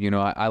too.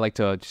 I like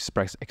to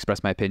express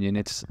my opinion.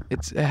 It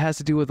has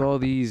to do with all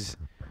these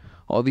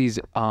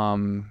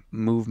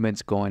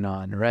movements going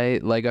on,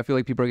 right? Like, I feel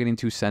like people are getting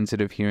too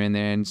sensitive here and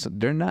there, and so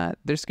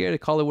they're scared to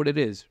call it what it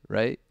is,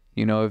 right?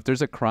 If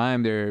there's a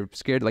crime, they're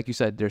scared, like you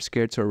said, they're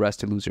scared to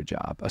arrest or lose their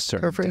job.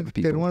 They're afraid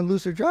they don't want to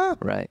lose their job.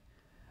 Right.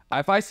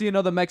 If I see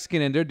another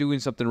Mexican and they're doing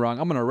something wrong,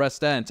 I'm going to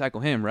arrest that and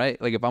tackle him,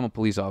 right? Like, if I'm a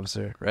police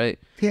officer, right?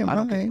 Yeah,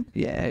 right.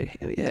 Yeah.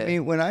 I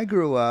mean, when I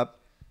grew up,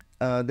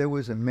 there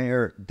was a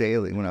Mayor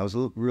Daley when I was a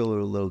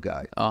little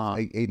guy,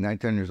 8, 9,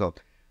 10 years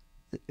old.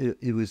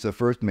 It was the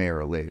first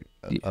mayor,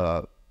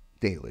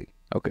 Daley.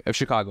 Okay, of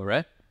Chicago,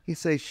 right? He'd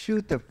say,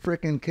 shoot the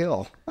frickin'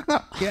 kill.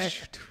 Yeah.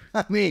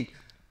 I mean,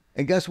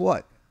 and guess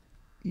what?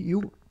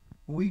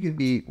 We could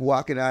be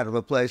walking out of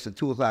a place at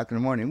 2 o'clock in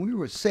the morning. We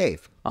were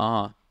safe.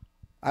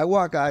 I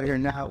walk out here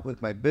now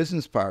with my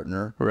business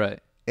partner right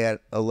at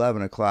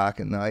 11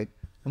 o'clock at night.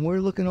 and we're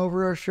looking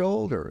over our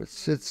shoulder.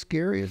 It's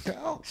scary as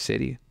hell.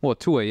 City. Well,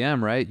 2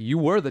 a.m., right? You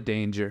were the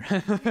danger.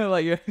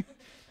 Like,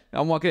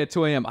 I'm walking at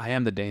 2 a.m. I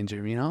am the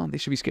danger, you know? They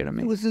should be scared of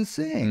me. It was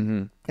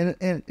insane. And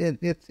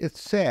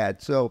it's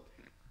sad. So,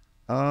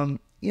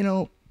 you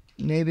know,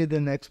 maybe the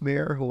next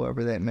mayor,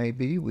 whoever that may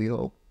be, we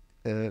hope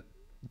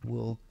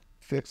will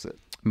fix it.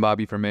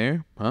 Bobby for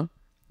mayor, huh?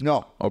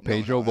 No. Or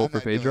Pedro, no, vote for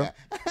Pedro?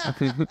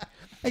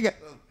 I got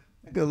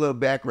a little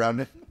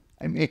background.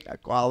 I mean, I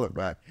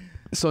qualify.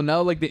 So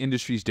now, like, the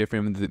industry's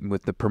different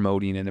with the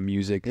promoting and the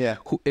music. Yeah.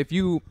 If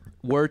you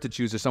were to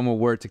choose, or someone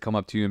were to come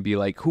up to you and be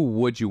like, who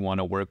would you want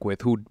to work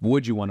with? Who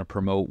would you want to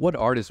promote? What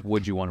artist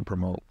would you want to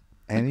promote?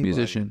 Anybody,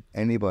 musician.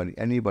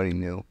 Anybody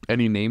new.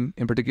 Any name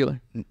in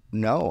particular?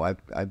 No,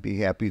 I'd be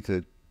happy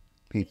to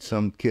meet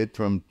some kid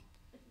from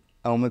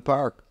Elmwood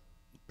Park.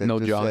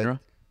 No genre?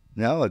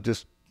 No,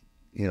 just,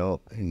 you know,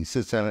 and he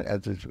sits on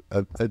at the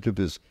edge of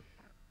his,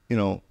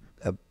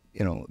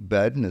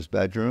 bed in his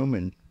bedroom,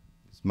 and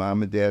his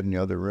mom and dad in the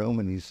other room,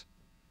 and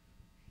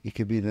he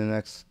could be the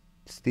next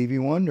Stevie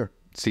Wonder.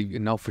 See,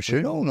 no, for sure.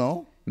 You don't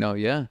know. No,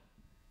 yeah.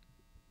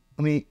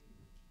 I mean,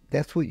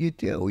 that's what you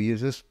do. You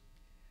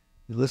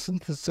listen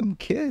to some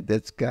kid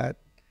that's got,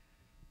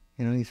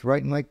 he's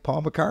writing like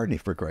Paul McCartney,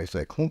 for Christ's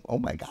sake. Oh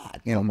my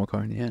God. Paul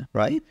McCartney, yeah.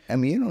 Right? I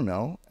mean, you don't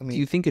know. I mean, do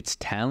you think it's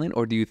talent,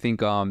 or do you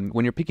think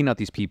when you're picking out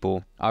these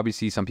people,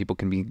 obviously some people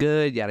can be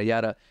good, yada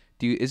yada.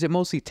 Is it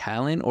mostly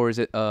talent, or is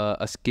it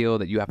a skill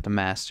that you have to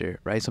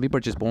master? Right? Some people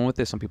are just born with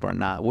it, some people are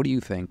not. What do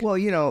you think? Well,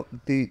 I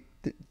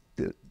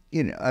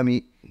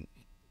mean,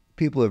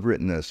 people have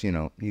written this.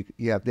 You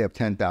have to have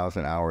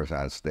 10,000 hours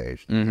on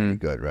stage to be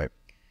good, right?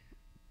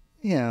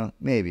 Yeah,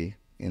 maybe.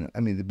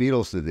 I mean, the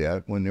Beatles did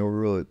that when they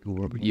were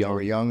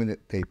young, and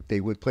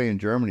they would play in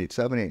Germany at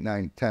 7, 8,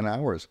 9, 10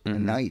 hours a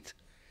night,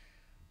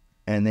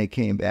 and they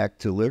came back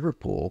to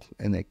Liverpool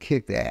and they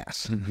kicked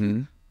ass.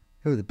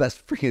 They were the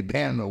best freaking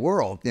band in the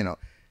world.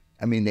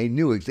 I mean, they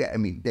knew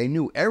they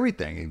knew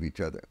everything of each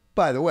other.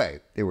 By the way,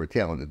 they were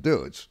talented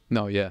dudes.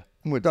 No, yeah.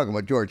 And we're talking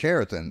about George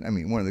Harrison. I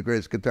mean, one of the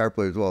greatest guitar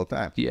players of all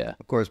time. Yeah.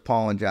 Of course,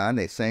 Paul and John,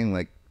 they sang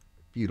like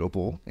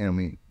beautiful.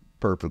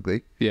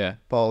 Perfectly. Yeah.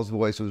 Paul's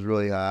voice was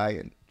really high,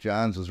 and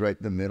John's was right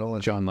in the middle.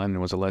 And John Lennon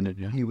was a legend,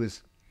 yeah.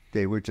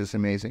 They were just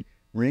amazing.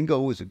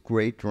 Ringo was a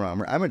great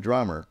drummer. I'm a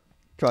drummer.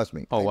 Trust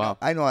me. Oh, wow.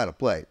 I know how to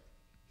play.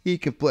 He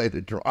can play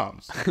the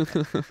drums.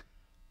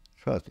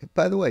 Trust me.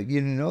 By the way,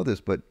 you didn't know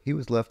this, but he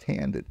was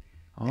left-handed.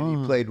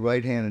 And he played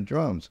right-handed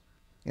drums.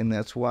 And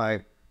that's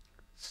why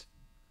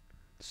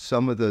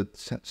some of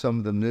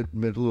the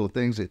mid little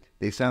things,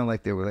 they sound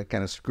like they were like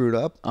kind of screwed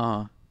up.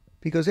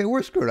 Because they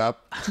were screwed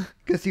up.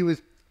 Because he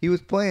was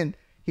playing,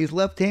 he's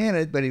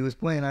left-handed, but he was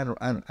playing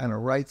on a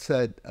right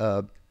side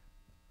a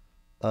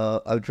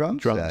drum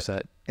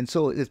set. And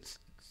so it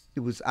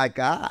was,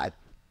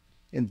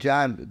 and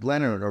John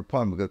Lennon or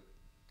Paul would go,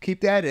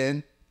 keep that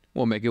in.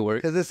 We'll make it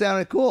work. Because it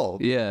sounded cool.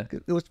 Yeah.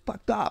 It was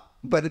fucked up.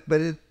 But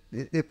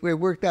it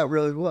worked out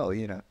really well,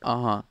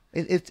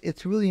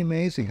 It's really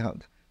amazing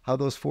how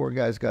those four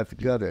guys got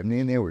together. I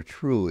mean, they were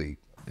truly...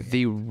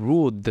 They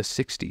ruled the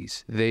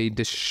 60s. They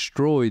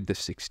destroyed the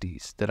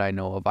 60s that I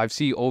know of. I've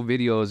seen old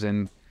videos,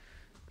 and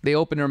they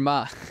open their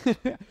mouth.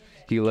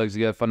 He looks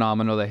good,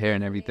 phenomenal, the hair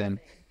and everything.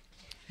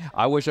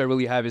 I wish I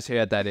really had his hair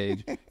at that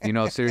age.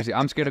 Seriously,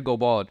 I'm scared to go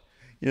bald.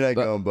 You're not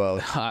going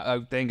bald.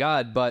 Thank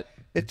God, but...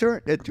 It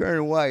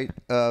turned white.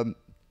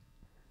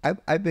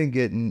 I've been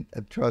getting,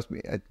 trust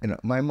me,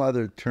 my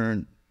mother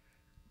turned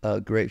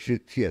gray.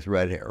 She has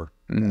red hair,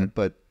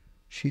 but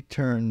she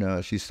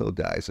turned, she still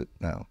dyes it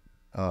now.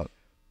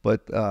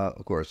 But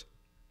of course,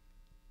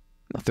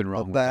 nothing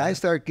wrong with that. that. I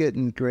started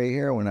getting gray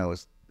hair when I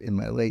was in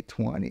my late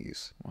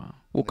 20s. Wow.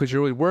 Well, because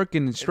you're always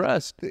working and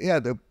stressed. Yeah,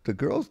 the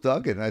girls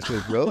dug it. And I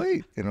said,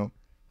 really? Well,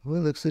 it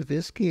looks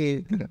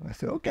sophisticated. I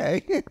said,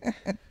 okay.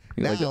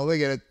 Now look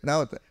at it.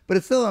 Now, but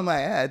it's still in my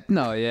head.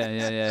 No,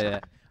 yeah.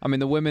 I mean,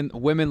 the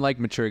women like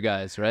mature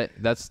guys, right?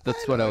 That's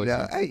what I was.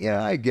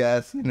 I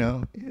guess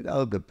it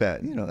all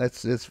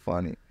depends. It's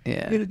funny.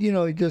 Yeah.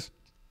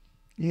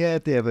 You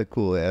have to have a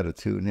cool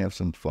attitude and have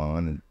some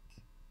fun. And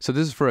so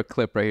this is for a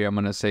clip right here. I'm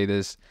gonna say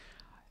this.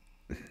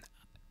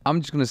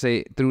 I'm just gonna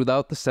say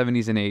throughout the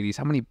 70s and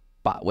 80s,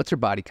 what's your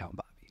body count,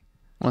 Bobby?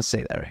 I want to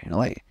say that right here.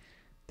 Like,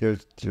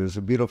 there's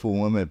a beautiful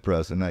woman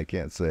present. I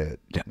can't say it.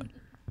 Yeah.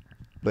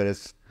 But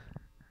it's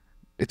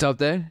up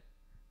there.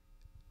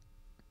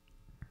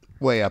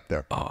 Way up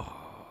there. Oh.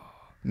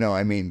 No,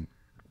 I mean.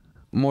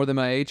 More than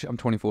my age? I'm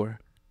 24.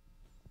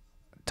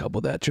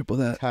 Double that, triple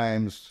that.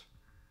 Times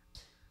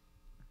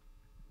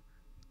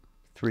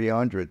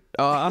 300.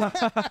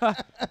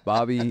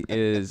 Bobby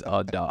is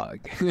a dog.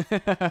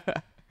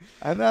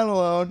 I'm not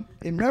alone.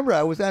 And remember,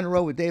 I was on the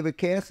road with David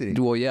Cassidy.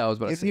 Well, yeah, I was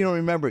about to say. You don't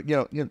remember,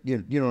 you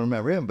don't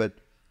remember him, but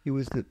he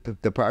was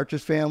the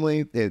Partridge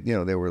Family.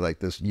 They were like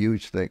this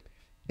huge thing.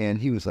 And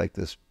he was like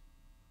this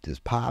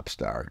pop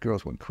star.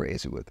 Girls went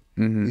crazy with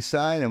him. We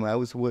signed him. I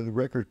was with a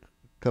record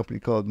company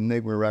called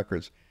Enigma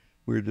Records.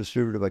 We were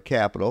distributed by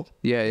Capitol.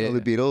 Yeah. The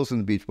Beatles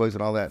and the Beach Boys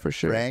and all that. For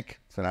sure. Frank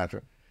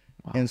Sinatra.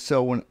 And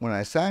so when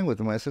I signed with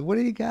him, I said, "What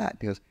do you got?"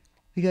 He goes,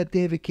 "We got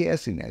David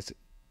Cassidy." I said,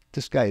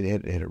 "This guy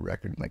had a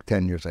record in like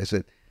 10 years." I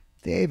said,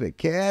 "David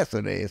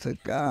Cassidy." I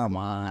said, "Come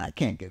on, I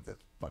can't get this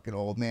fucking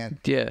old man."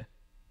 Yeah.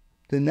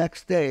 The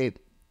next day,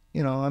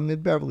 you know, I'm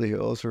in Beverly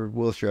Hills or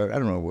Wilshire. I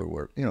don't know where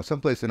we're, you know,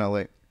 someplace in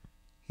L.A.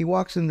 He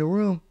walks in the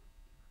room.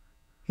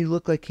 He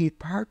looked like Keith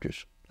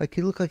Partridge. Like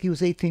he looked like he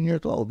was 18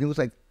 years old. He was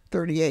like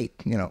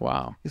 38, you know.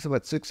 Wow. He's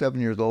about 6, 7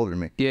 years older than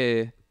me.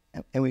 Yeah.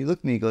 And when he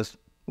looked at me, he goes,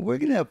 "We're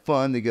going to have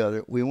fun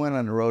together." We went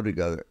on the road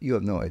together. You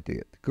have no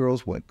idea. The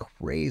girls went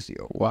crazy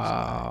over this guy.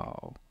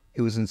 Wow.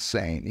 It was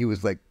insane. He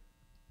was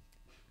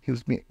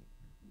me.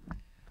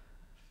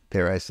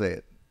 Dare I say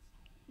it?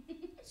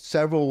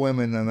 Several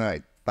women a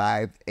night.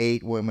 5,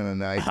 8 women a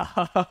night.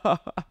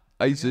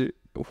 I see.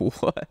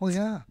 What? Oh,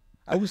 yeah.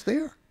 I was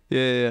there.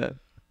 Yeah.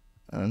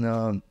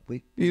 And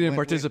You didn't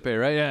participate,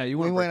 right? Yeah, you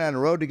we went on the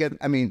road together.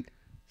 I mean,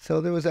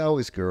 so there was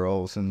always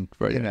girls, and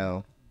Right. you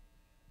know,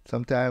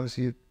 sometimes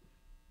you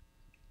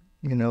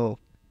know,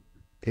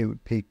 they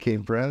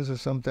became friends, or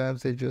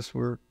sometimes they just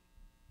were.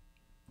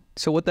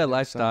 So with that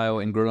lifestyle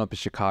and growing up in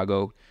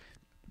Chicago,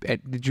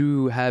 did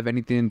you have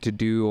anything to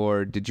do,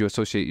 or did you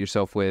associate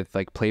yourself with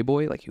like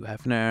Playboy, like Hugh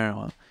Hefner?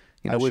 Or,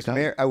 you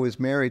know, I was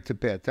married to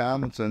Pat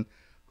Tomlinson,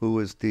 who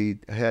was the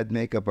head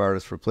makeup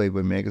artist for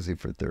Playboy magazine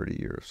for 30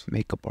 years.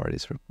 Makeup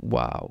artist.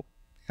 Wow.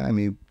 I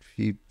mean,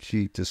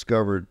 she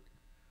discovered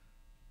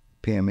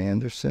Pam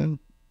Anderson,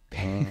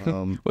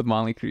 With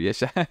Molly Crew,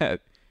 yes.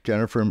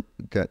 Jennifer,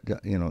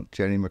 you know,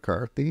 Jenny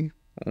McCarthy,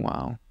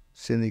 Wow.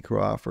 Cindy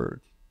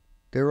Crawford.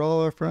 They were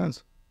all our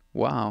friends.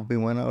 Wow. We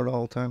went out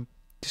all the time.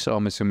 So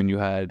I'm assuming you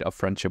had a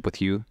friendship with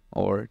Hugh,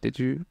 or did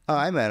you?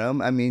 I met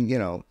him. I mean, you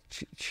know,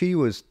 she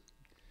was,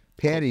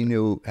 Patty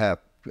knew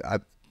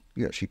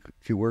you know,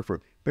 she worked for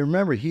him. But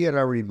remember, he had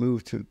already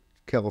moved to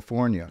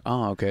California.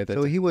 Oh, okay.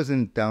 So he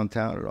wasn't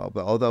downtown at all.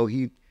 But although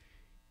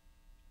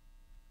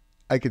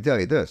I could tell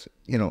you this,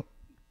 you know,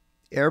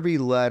 every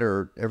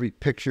letter, every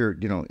picture,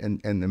 you know,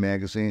 in the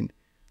magazine,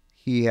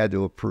 he had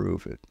to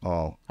approve it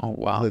all. Oh,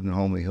 wow. Lived in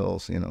Homely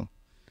Hills, you know.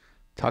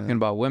 Talking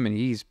about women,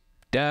 he's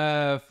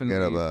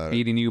definitely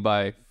beating you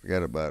by.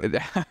 Forget about it.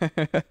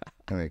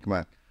 I mean,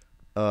 come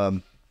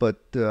on.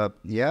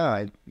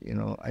 Yeah,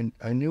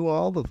 I knew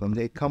all of them.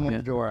 They'd come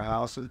up to our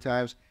house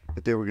sometimes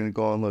if they were going to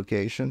go on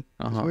location.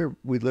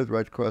 We lived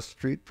right across the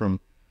street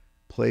from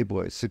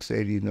Playboy,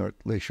 680 North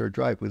Lakeshore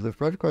Drive. We lived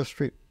right across the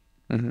street.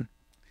 Mm-hmm.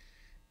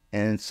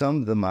 And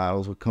some of the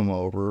models would come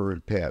over,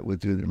 and Pat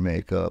would do their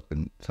makeup,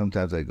 and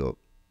sometimes I'd go,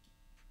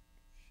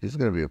 "She's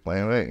going to be a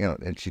playmate," you know,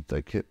 and she'd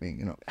like hit me,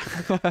 you know.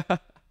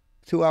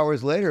 2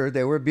 hours later,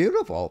 they were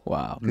beautiful.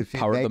 Wow.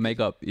 Power of the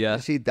makeup. Yeah.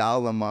 She'd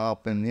doll them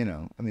up, and, you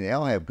know, I mean, they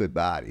all have good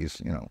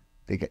bodies, you know.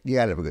 You got to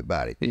have a good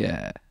body.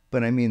 Yeah.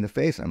 But I mean, the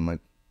face, I'm like,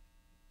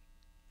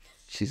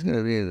 she's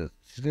gonna be in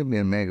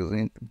a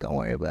magazine. Don't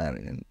worry about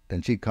it. And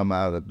then she'd come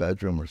out of the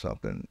bedroom or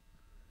something.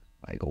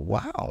 I go,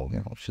 wow, you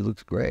know, she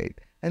looks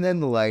great. And then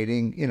the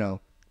lighting, you know,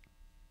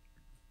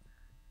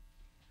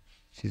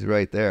 she's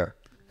right there.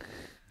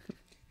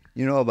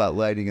 You know about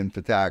lighting and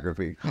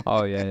photography.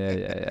 Oh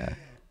yeah.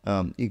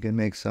 You can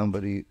make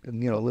somebody, you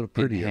know, a little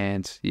prettier.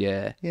 Enhance,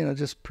 yeah. You know,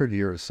 just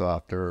prettier,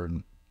 softer,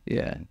 and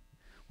yeah.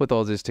 With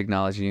all this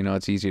technology, you know,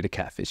 it's easier to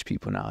catfish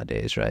people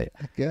nowadays, right?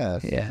 I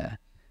guess. Yeah.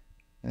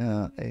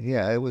 Yeah.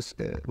 It was.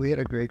 We had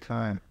a great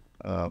time.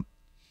 You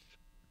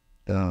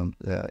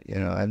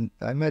know,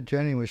 I met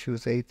Jenny when she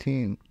was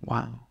 18.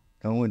 Wow.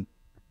 No one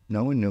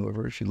knew of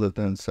her. She lived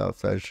on the south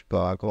side of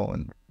Chicago,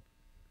 and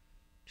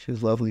she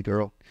was a lovely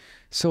girl.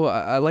 So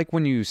I like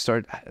when you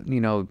start,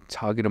 you know,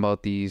 talking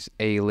about these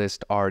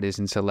A-list artists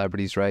and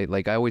celebrities, right?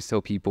 Like I always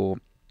tell people,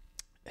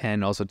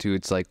 and also too,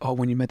 it's like, oh,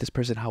 when you met this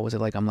person, how was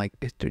it like? I'm like,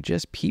 they're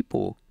just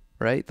people,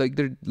 right? Like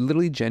they're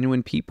literally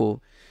genuine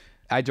people.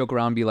 I joke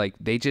around and be like,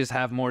 they just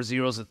have more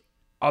zeros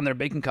on their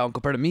bank account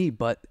compared to me.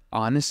 But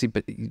honestly,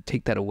 but you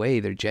take that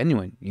away, they're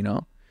genuine, you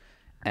know?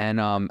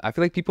 And I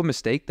feel like people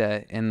mistake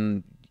that.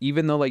 And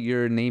even though like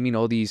you're naming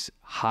all these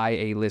high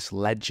A-list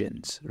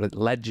legends,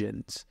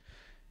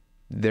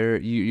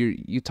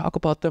 you talk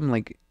about them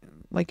like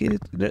they're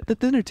at the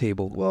dinner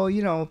table. Well,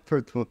 you know,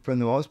 for the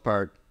most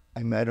part,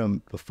 I met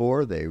them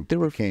before they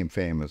became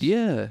famous.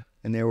 Yeah.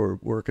 And they were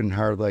working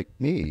hard like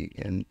me,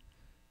 and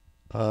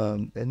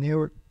they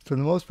were, for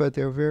the most part,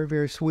 they were very,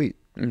 very sweet.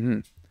 Mm-hmm.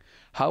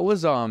 How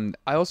was I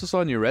also saw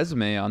on your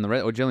resume on the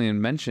Jillian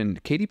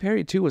mentioned Katy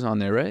Perry too was on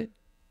there, right?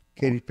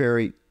 Katy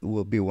Perry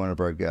will be one of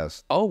our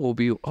guests. Oh,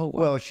 wow.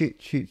 Well, she's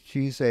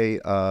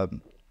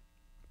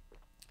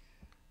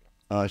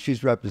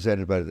she's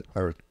represented by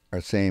our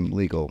same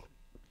legal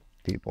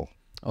people.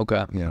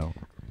 Okay. You know.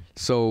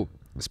 So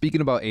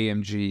speaking about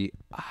AMG,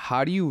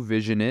 how do you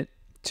vision it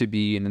to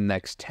be in the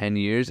next 10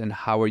 years, and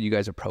how are you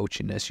guys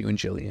approaching this, you and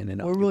Jillian and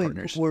your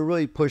partners? We're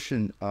really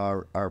pushing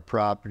our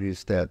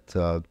properties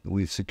that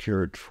we've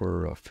secured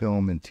for a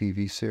film and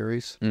TV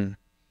series.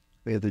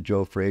 We have the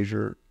Joe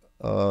Frazier,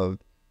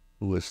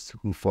 who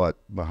fought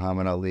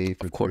Muhammad Ali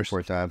for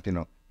 3-4 times, you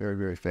know, very,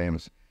 very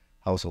famous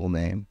household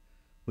name.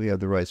 We have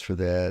the rights for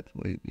that.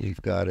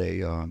 We've got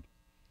a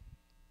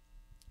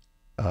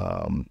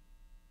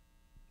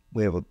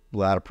We have a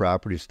lot of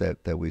properties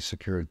that we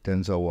secured.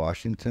 Denzel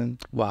Washington,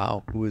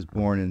 Wow. who was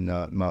born in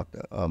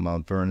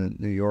Mount Vernon,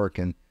 New York,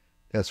 and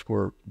that's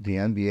where the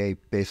NBA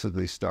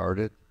basically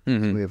started.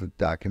 So we have a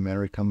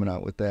documentary coming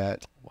out with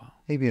that. Wow.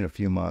 Maybe in a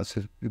few months.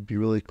 It'd be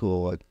really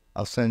cool.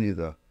 I'll send you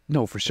the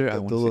No, for sure. I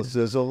the want to little see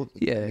it. sizzle.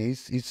 Yeah.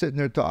 He's sitting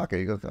there talking.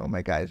 He goes, "Oh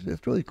my God,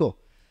 it's really cool."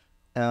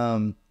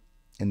 And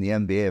the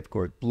NBA, of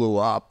course, blew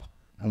up.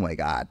 Oh my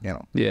God,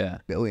 Yeah.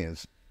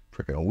 billions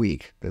freaking a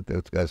week that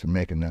those guys are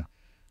making now.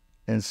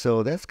 And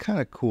so that's kind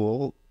of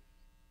cool.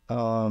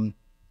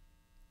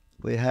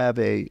 We have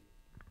a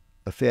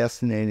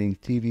fascinating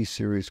TV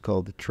series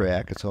called The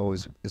Track. It's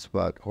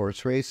about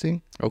horse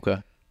racing.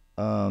 Okay.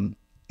 And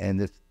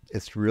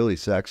it's really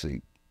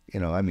sexy.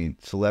 I mean,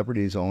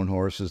 celebrities own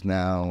horses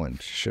now,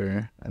 and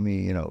Sure. I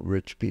mean,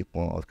 rich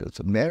people. As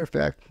a matter of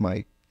fact,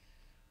 my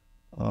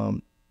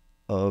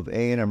of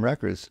A&M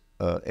Records,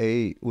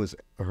 A was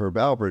Herb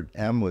Albert,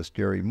 M was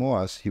Jerry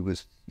Moss. He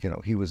was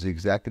the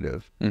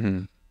executive.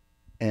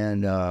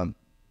 And a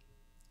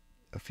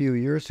few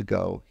years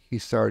ago, he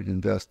started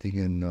investing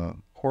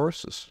in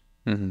horses.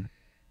 And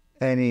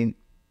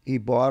he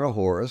bought a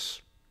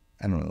horse.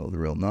 I don't know the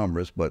real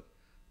numbers,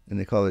 and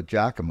they call it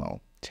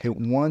Giacomo. It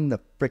won the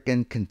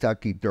frickin'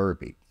 Kentucky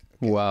Derby.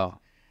 Wow.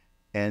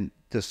 And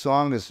the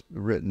song is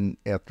written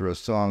after a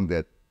song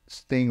that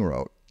Sting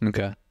wrote.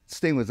 Okay.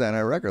 Sting was on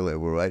our record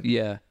label, right?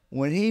 Yeah.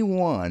 When he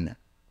won,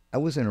 I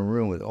was in a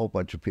room with a whole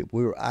bunch of people.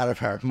 We were out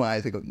of our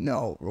minds. They go,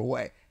 "No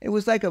way." It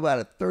was like about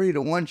a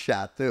 30-1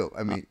 shot, too.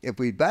 I mean, if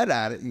we bet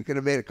on it, you could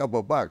have made a couple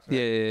of bucks. Right?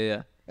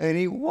 Yeah. And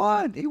he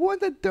won. He won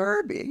the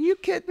Derby. Are you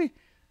kidding me?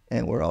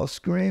 And we're all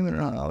screaming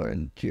and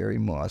hollering. Jerry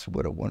Moss,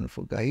 what a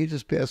wonderful guy. He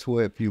just passed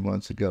away a few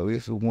months ago.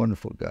 He's a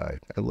wonderful guy.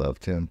 I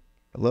loved him.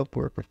 I loved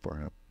working for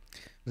him.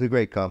 It was a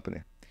great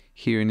company.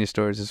 Hearing your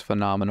stories is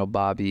phenomenal,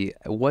 Bobby.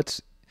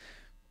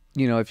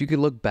 If you could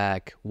look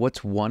back,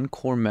 what's one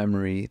core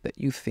memory that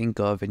you think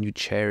of and you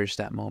cherish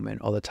that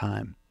moment all the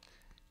time?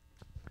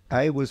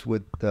 I was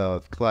with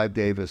Clive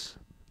Davis,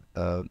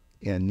 and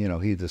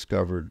he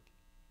discovered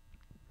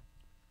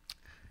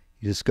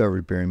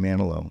Barry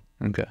Manilow,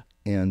 Okay.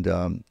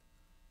 and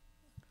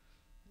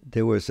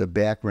there was a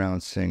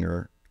background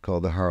singer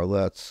called the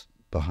Harlettes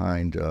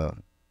behind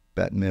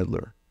Bette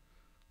Midler,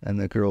 and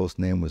the girl's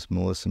name was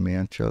Melissa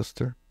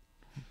Manchester.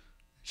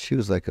 She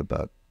was like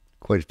about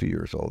quite a few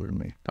years older than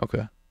me.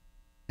 Okay.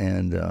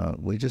 And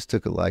we just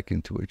took a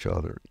liking to each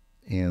other.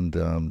 And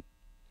it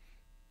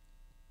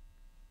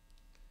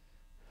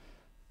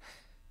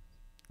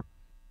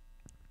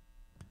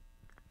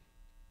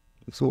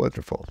was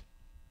wonderful.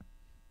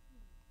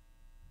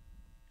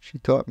 She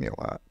taught me a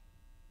lot.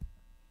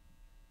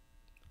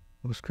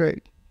 It was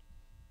great.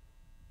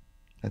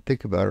 I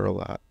think about her a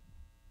lot.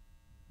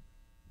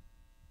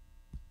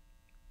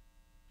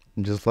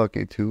 I'm just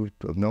lucky to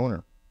have known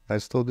her. I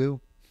still do.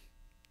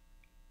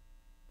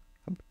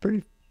 I'm a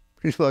pretty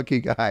lucky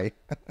guy.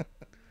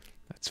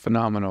 That's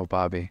phenomenal,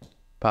 Bobby.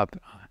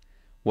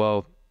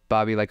 Well,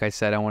 Bobby, like I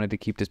said, I wanted to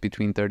keep this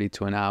between 30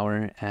 to an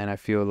hour, and I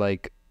feel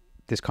like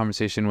this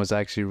conversation was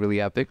actually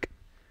really epic.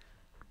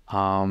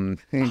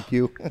 Thank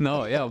you.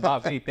 No, yeah,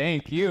 Bobby,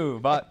 thank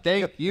you.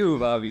 Thank you,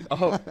 Bobby.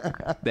 Oh,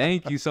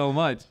 thank you so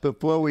much.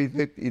 Before we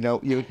hit, you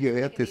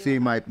have to see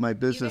my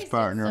business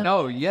partner.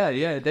 No,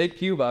 yeah,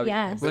 thank you, Bobby.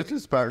 Yes.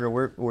 Business partner,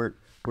 we're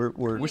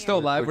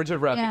still live. We're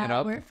just wrapping it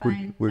up. We're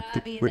fine. we're-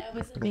 Bobby, we're- that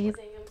was amazing.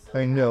 I'm so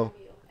I know. proud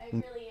of you. I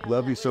really am.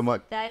 Love you That so was-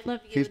 much. I love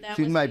you.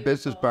 She's my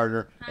business beautiful.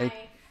 partner, Hi.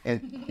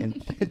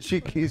 and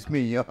she keeps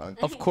me young.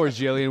 Of course,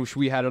 Jillian, which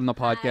we had on the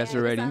podcast Hi, I was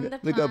already. on the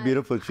Look how pod.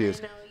 beautiful she is.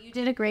 I know. You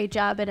did a great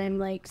job, and I'm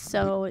like,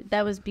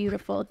 that was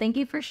beautiful. Thank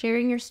you for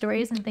sharing your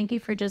stories, and thank you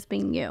for just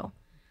being you.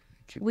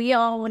 We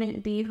all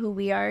wouldn't be who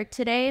we are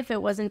today if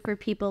it wasn't for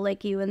people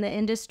like you in the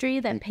industry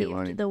that you,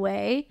 Lonnie. paved the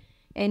way,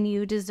 and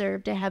you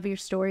deserve to have your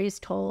stories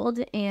told.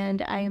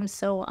 And I am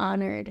so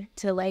honored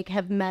to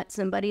have met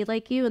somebody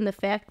like you, and the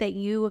fact that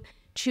you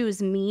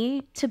choose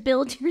me to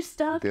build your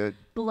stuff Good.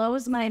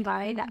 blows my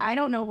mind. I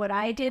don't know what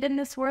I did in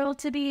this world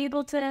to be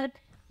able to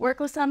work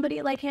with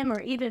somebody like him,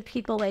 or even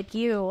people like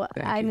you.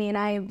 I mean,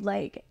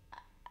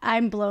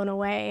 I'm blown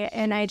away,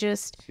 and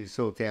She's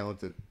so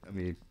talented. I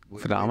mean,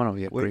 Phenomenal.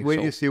 Yeah, wait great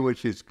till you soul.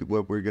 see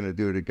what we're gonna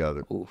do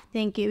together.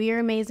 thank you. You're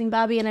amazing,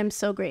 Bobby, and I'm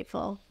so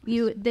grateful.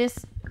 You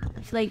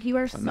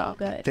are so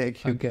good.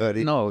 Thank you, Okay.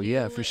 buddy. No,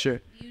 yeah, for sure.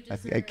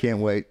 I can't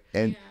wait.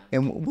 And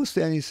we'll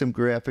send you some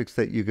graphics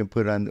that you can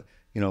put on,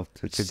 to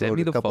Send go me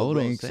to the a couple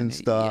photos links and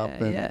stuff.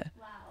 Yeah, and, yeah.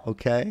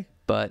 Okay.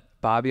 But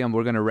Bobby,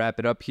 we're gonna wrap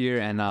it up here,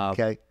 and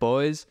Okay.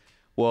 boys.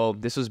 Well,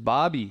 this was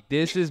Bobby.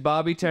 This is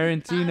Bobby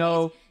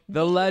Tarantino,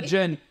 the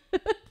legend.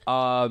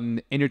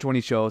 In your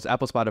 20 shows,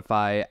 Apple,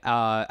 Spotify,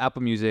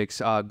 Apple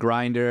Music's,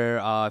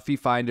 Grinder, Feet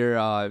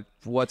Finder,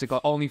 what's it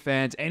called,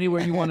 OnlyFans,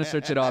 anywhere you want to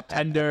search it up.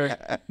 Tender.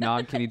 No,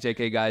 I'm kidding,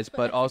 JK guys.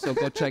 But also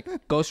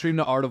go stream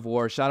The Art of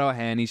War. Shout out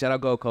Hanny. Shout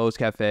out Go Coast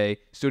Cafe,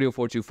 Studio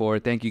 424.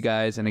 Thank you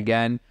guys, and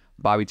again,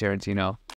 Bobby Tarantino.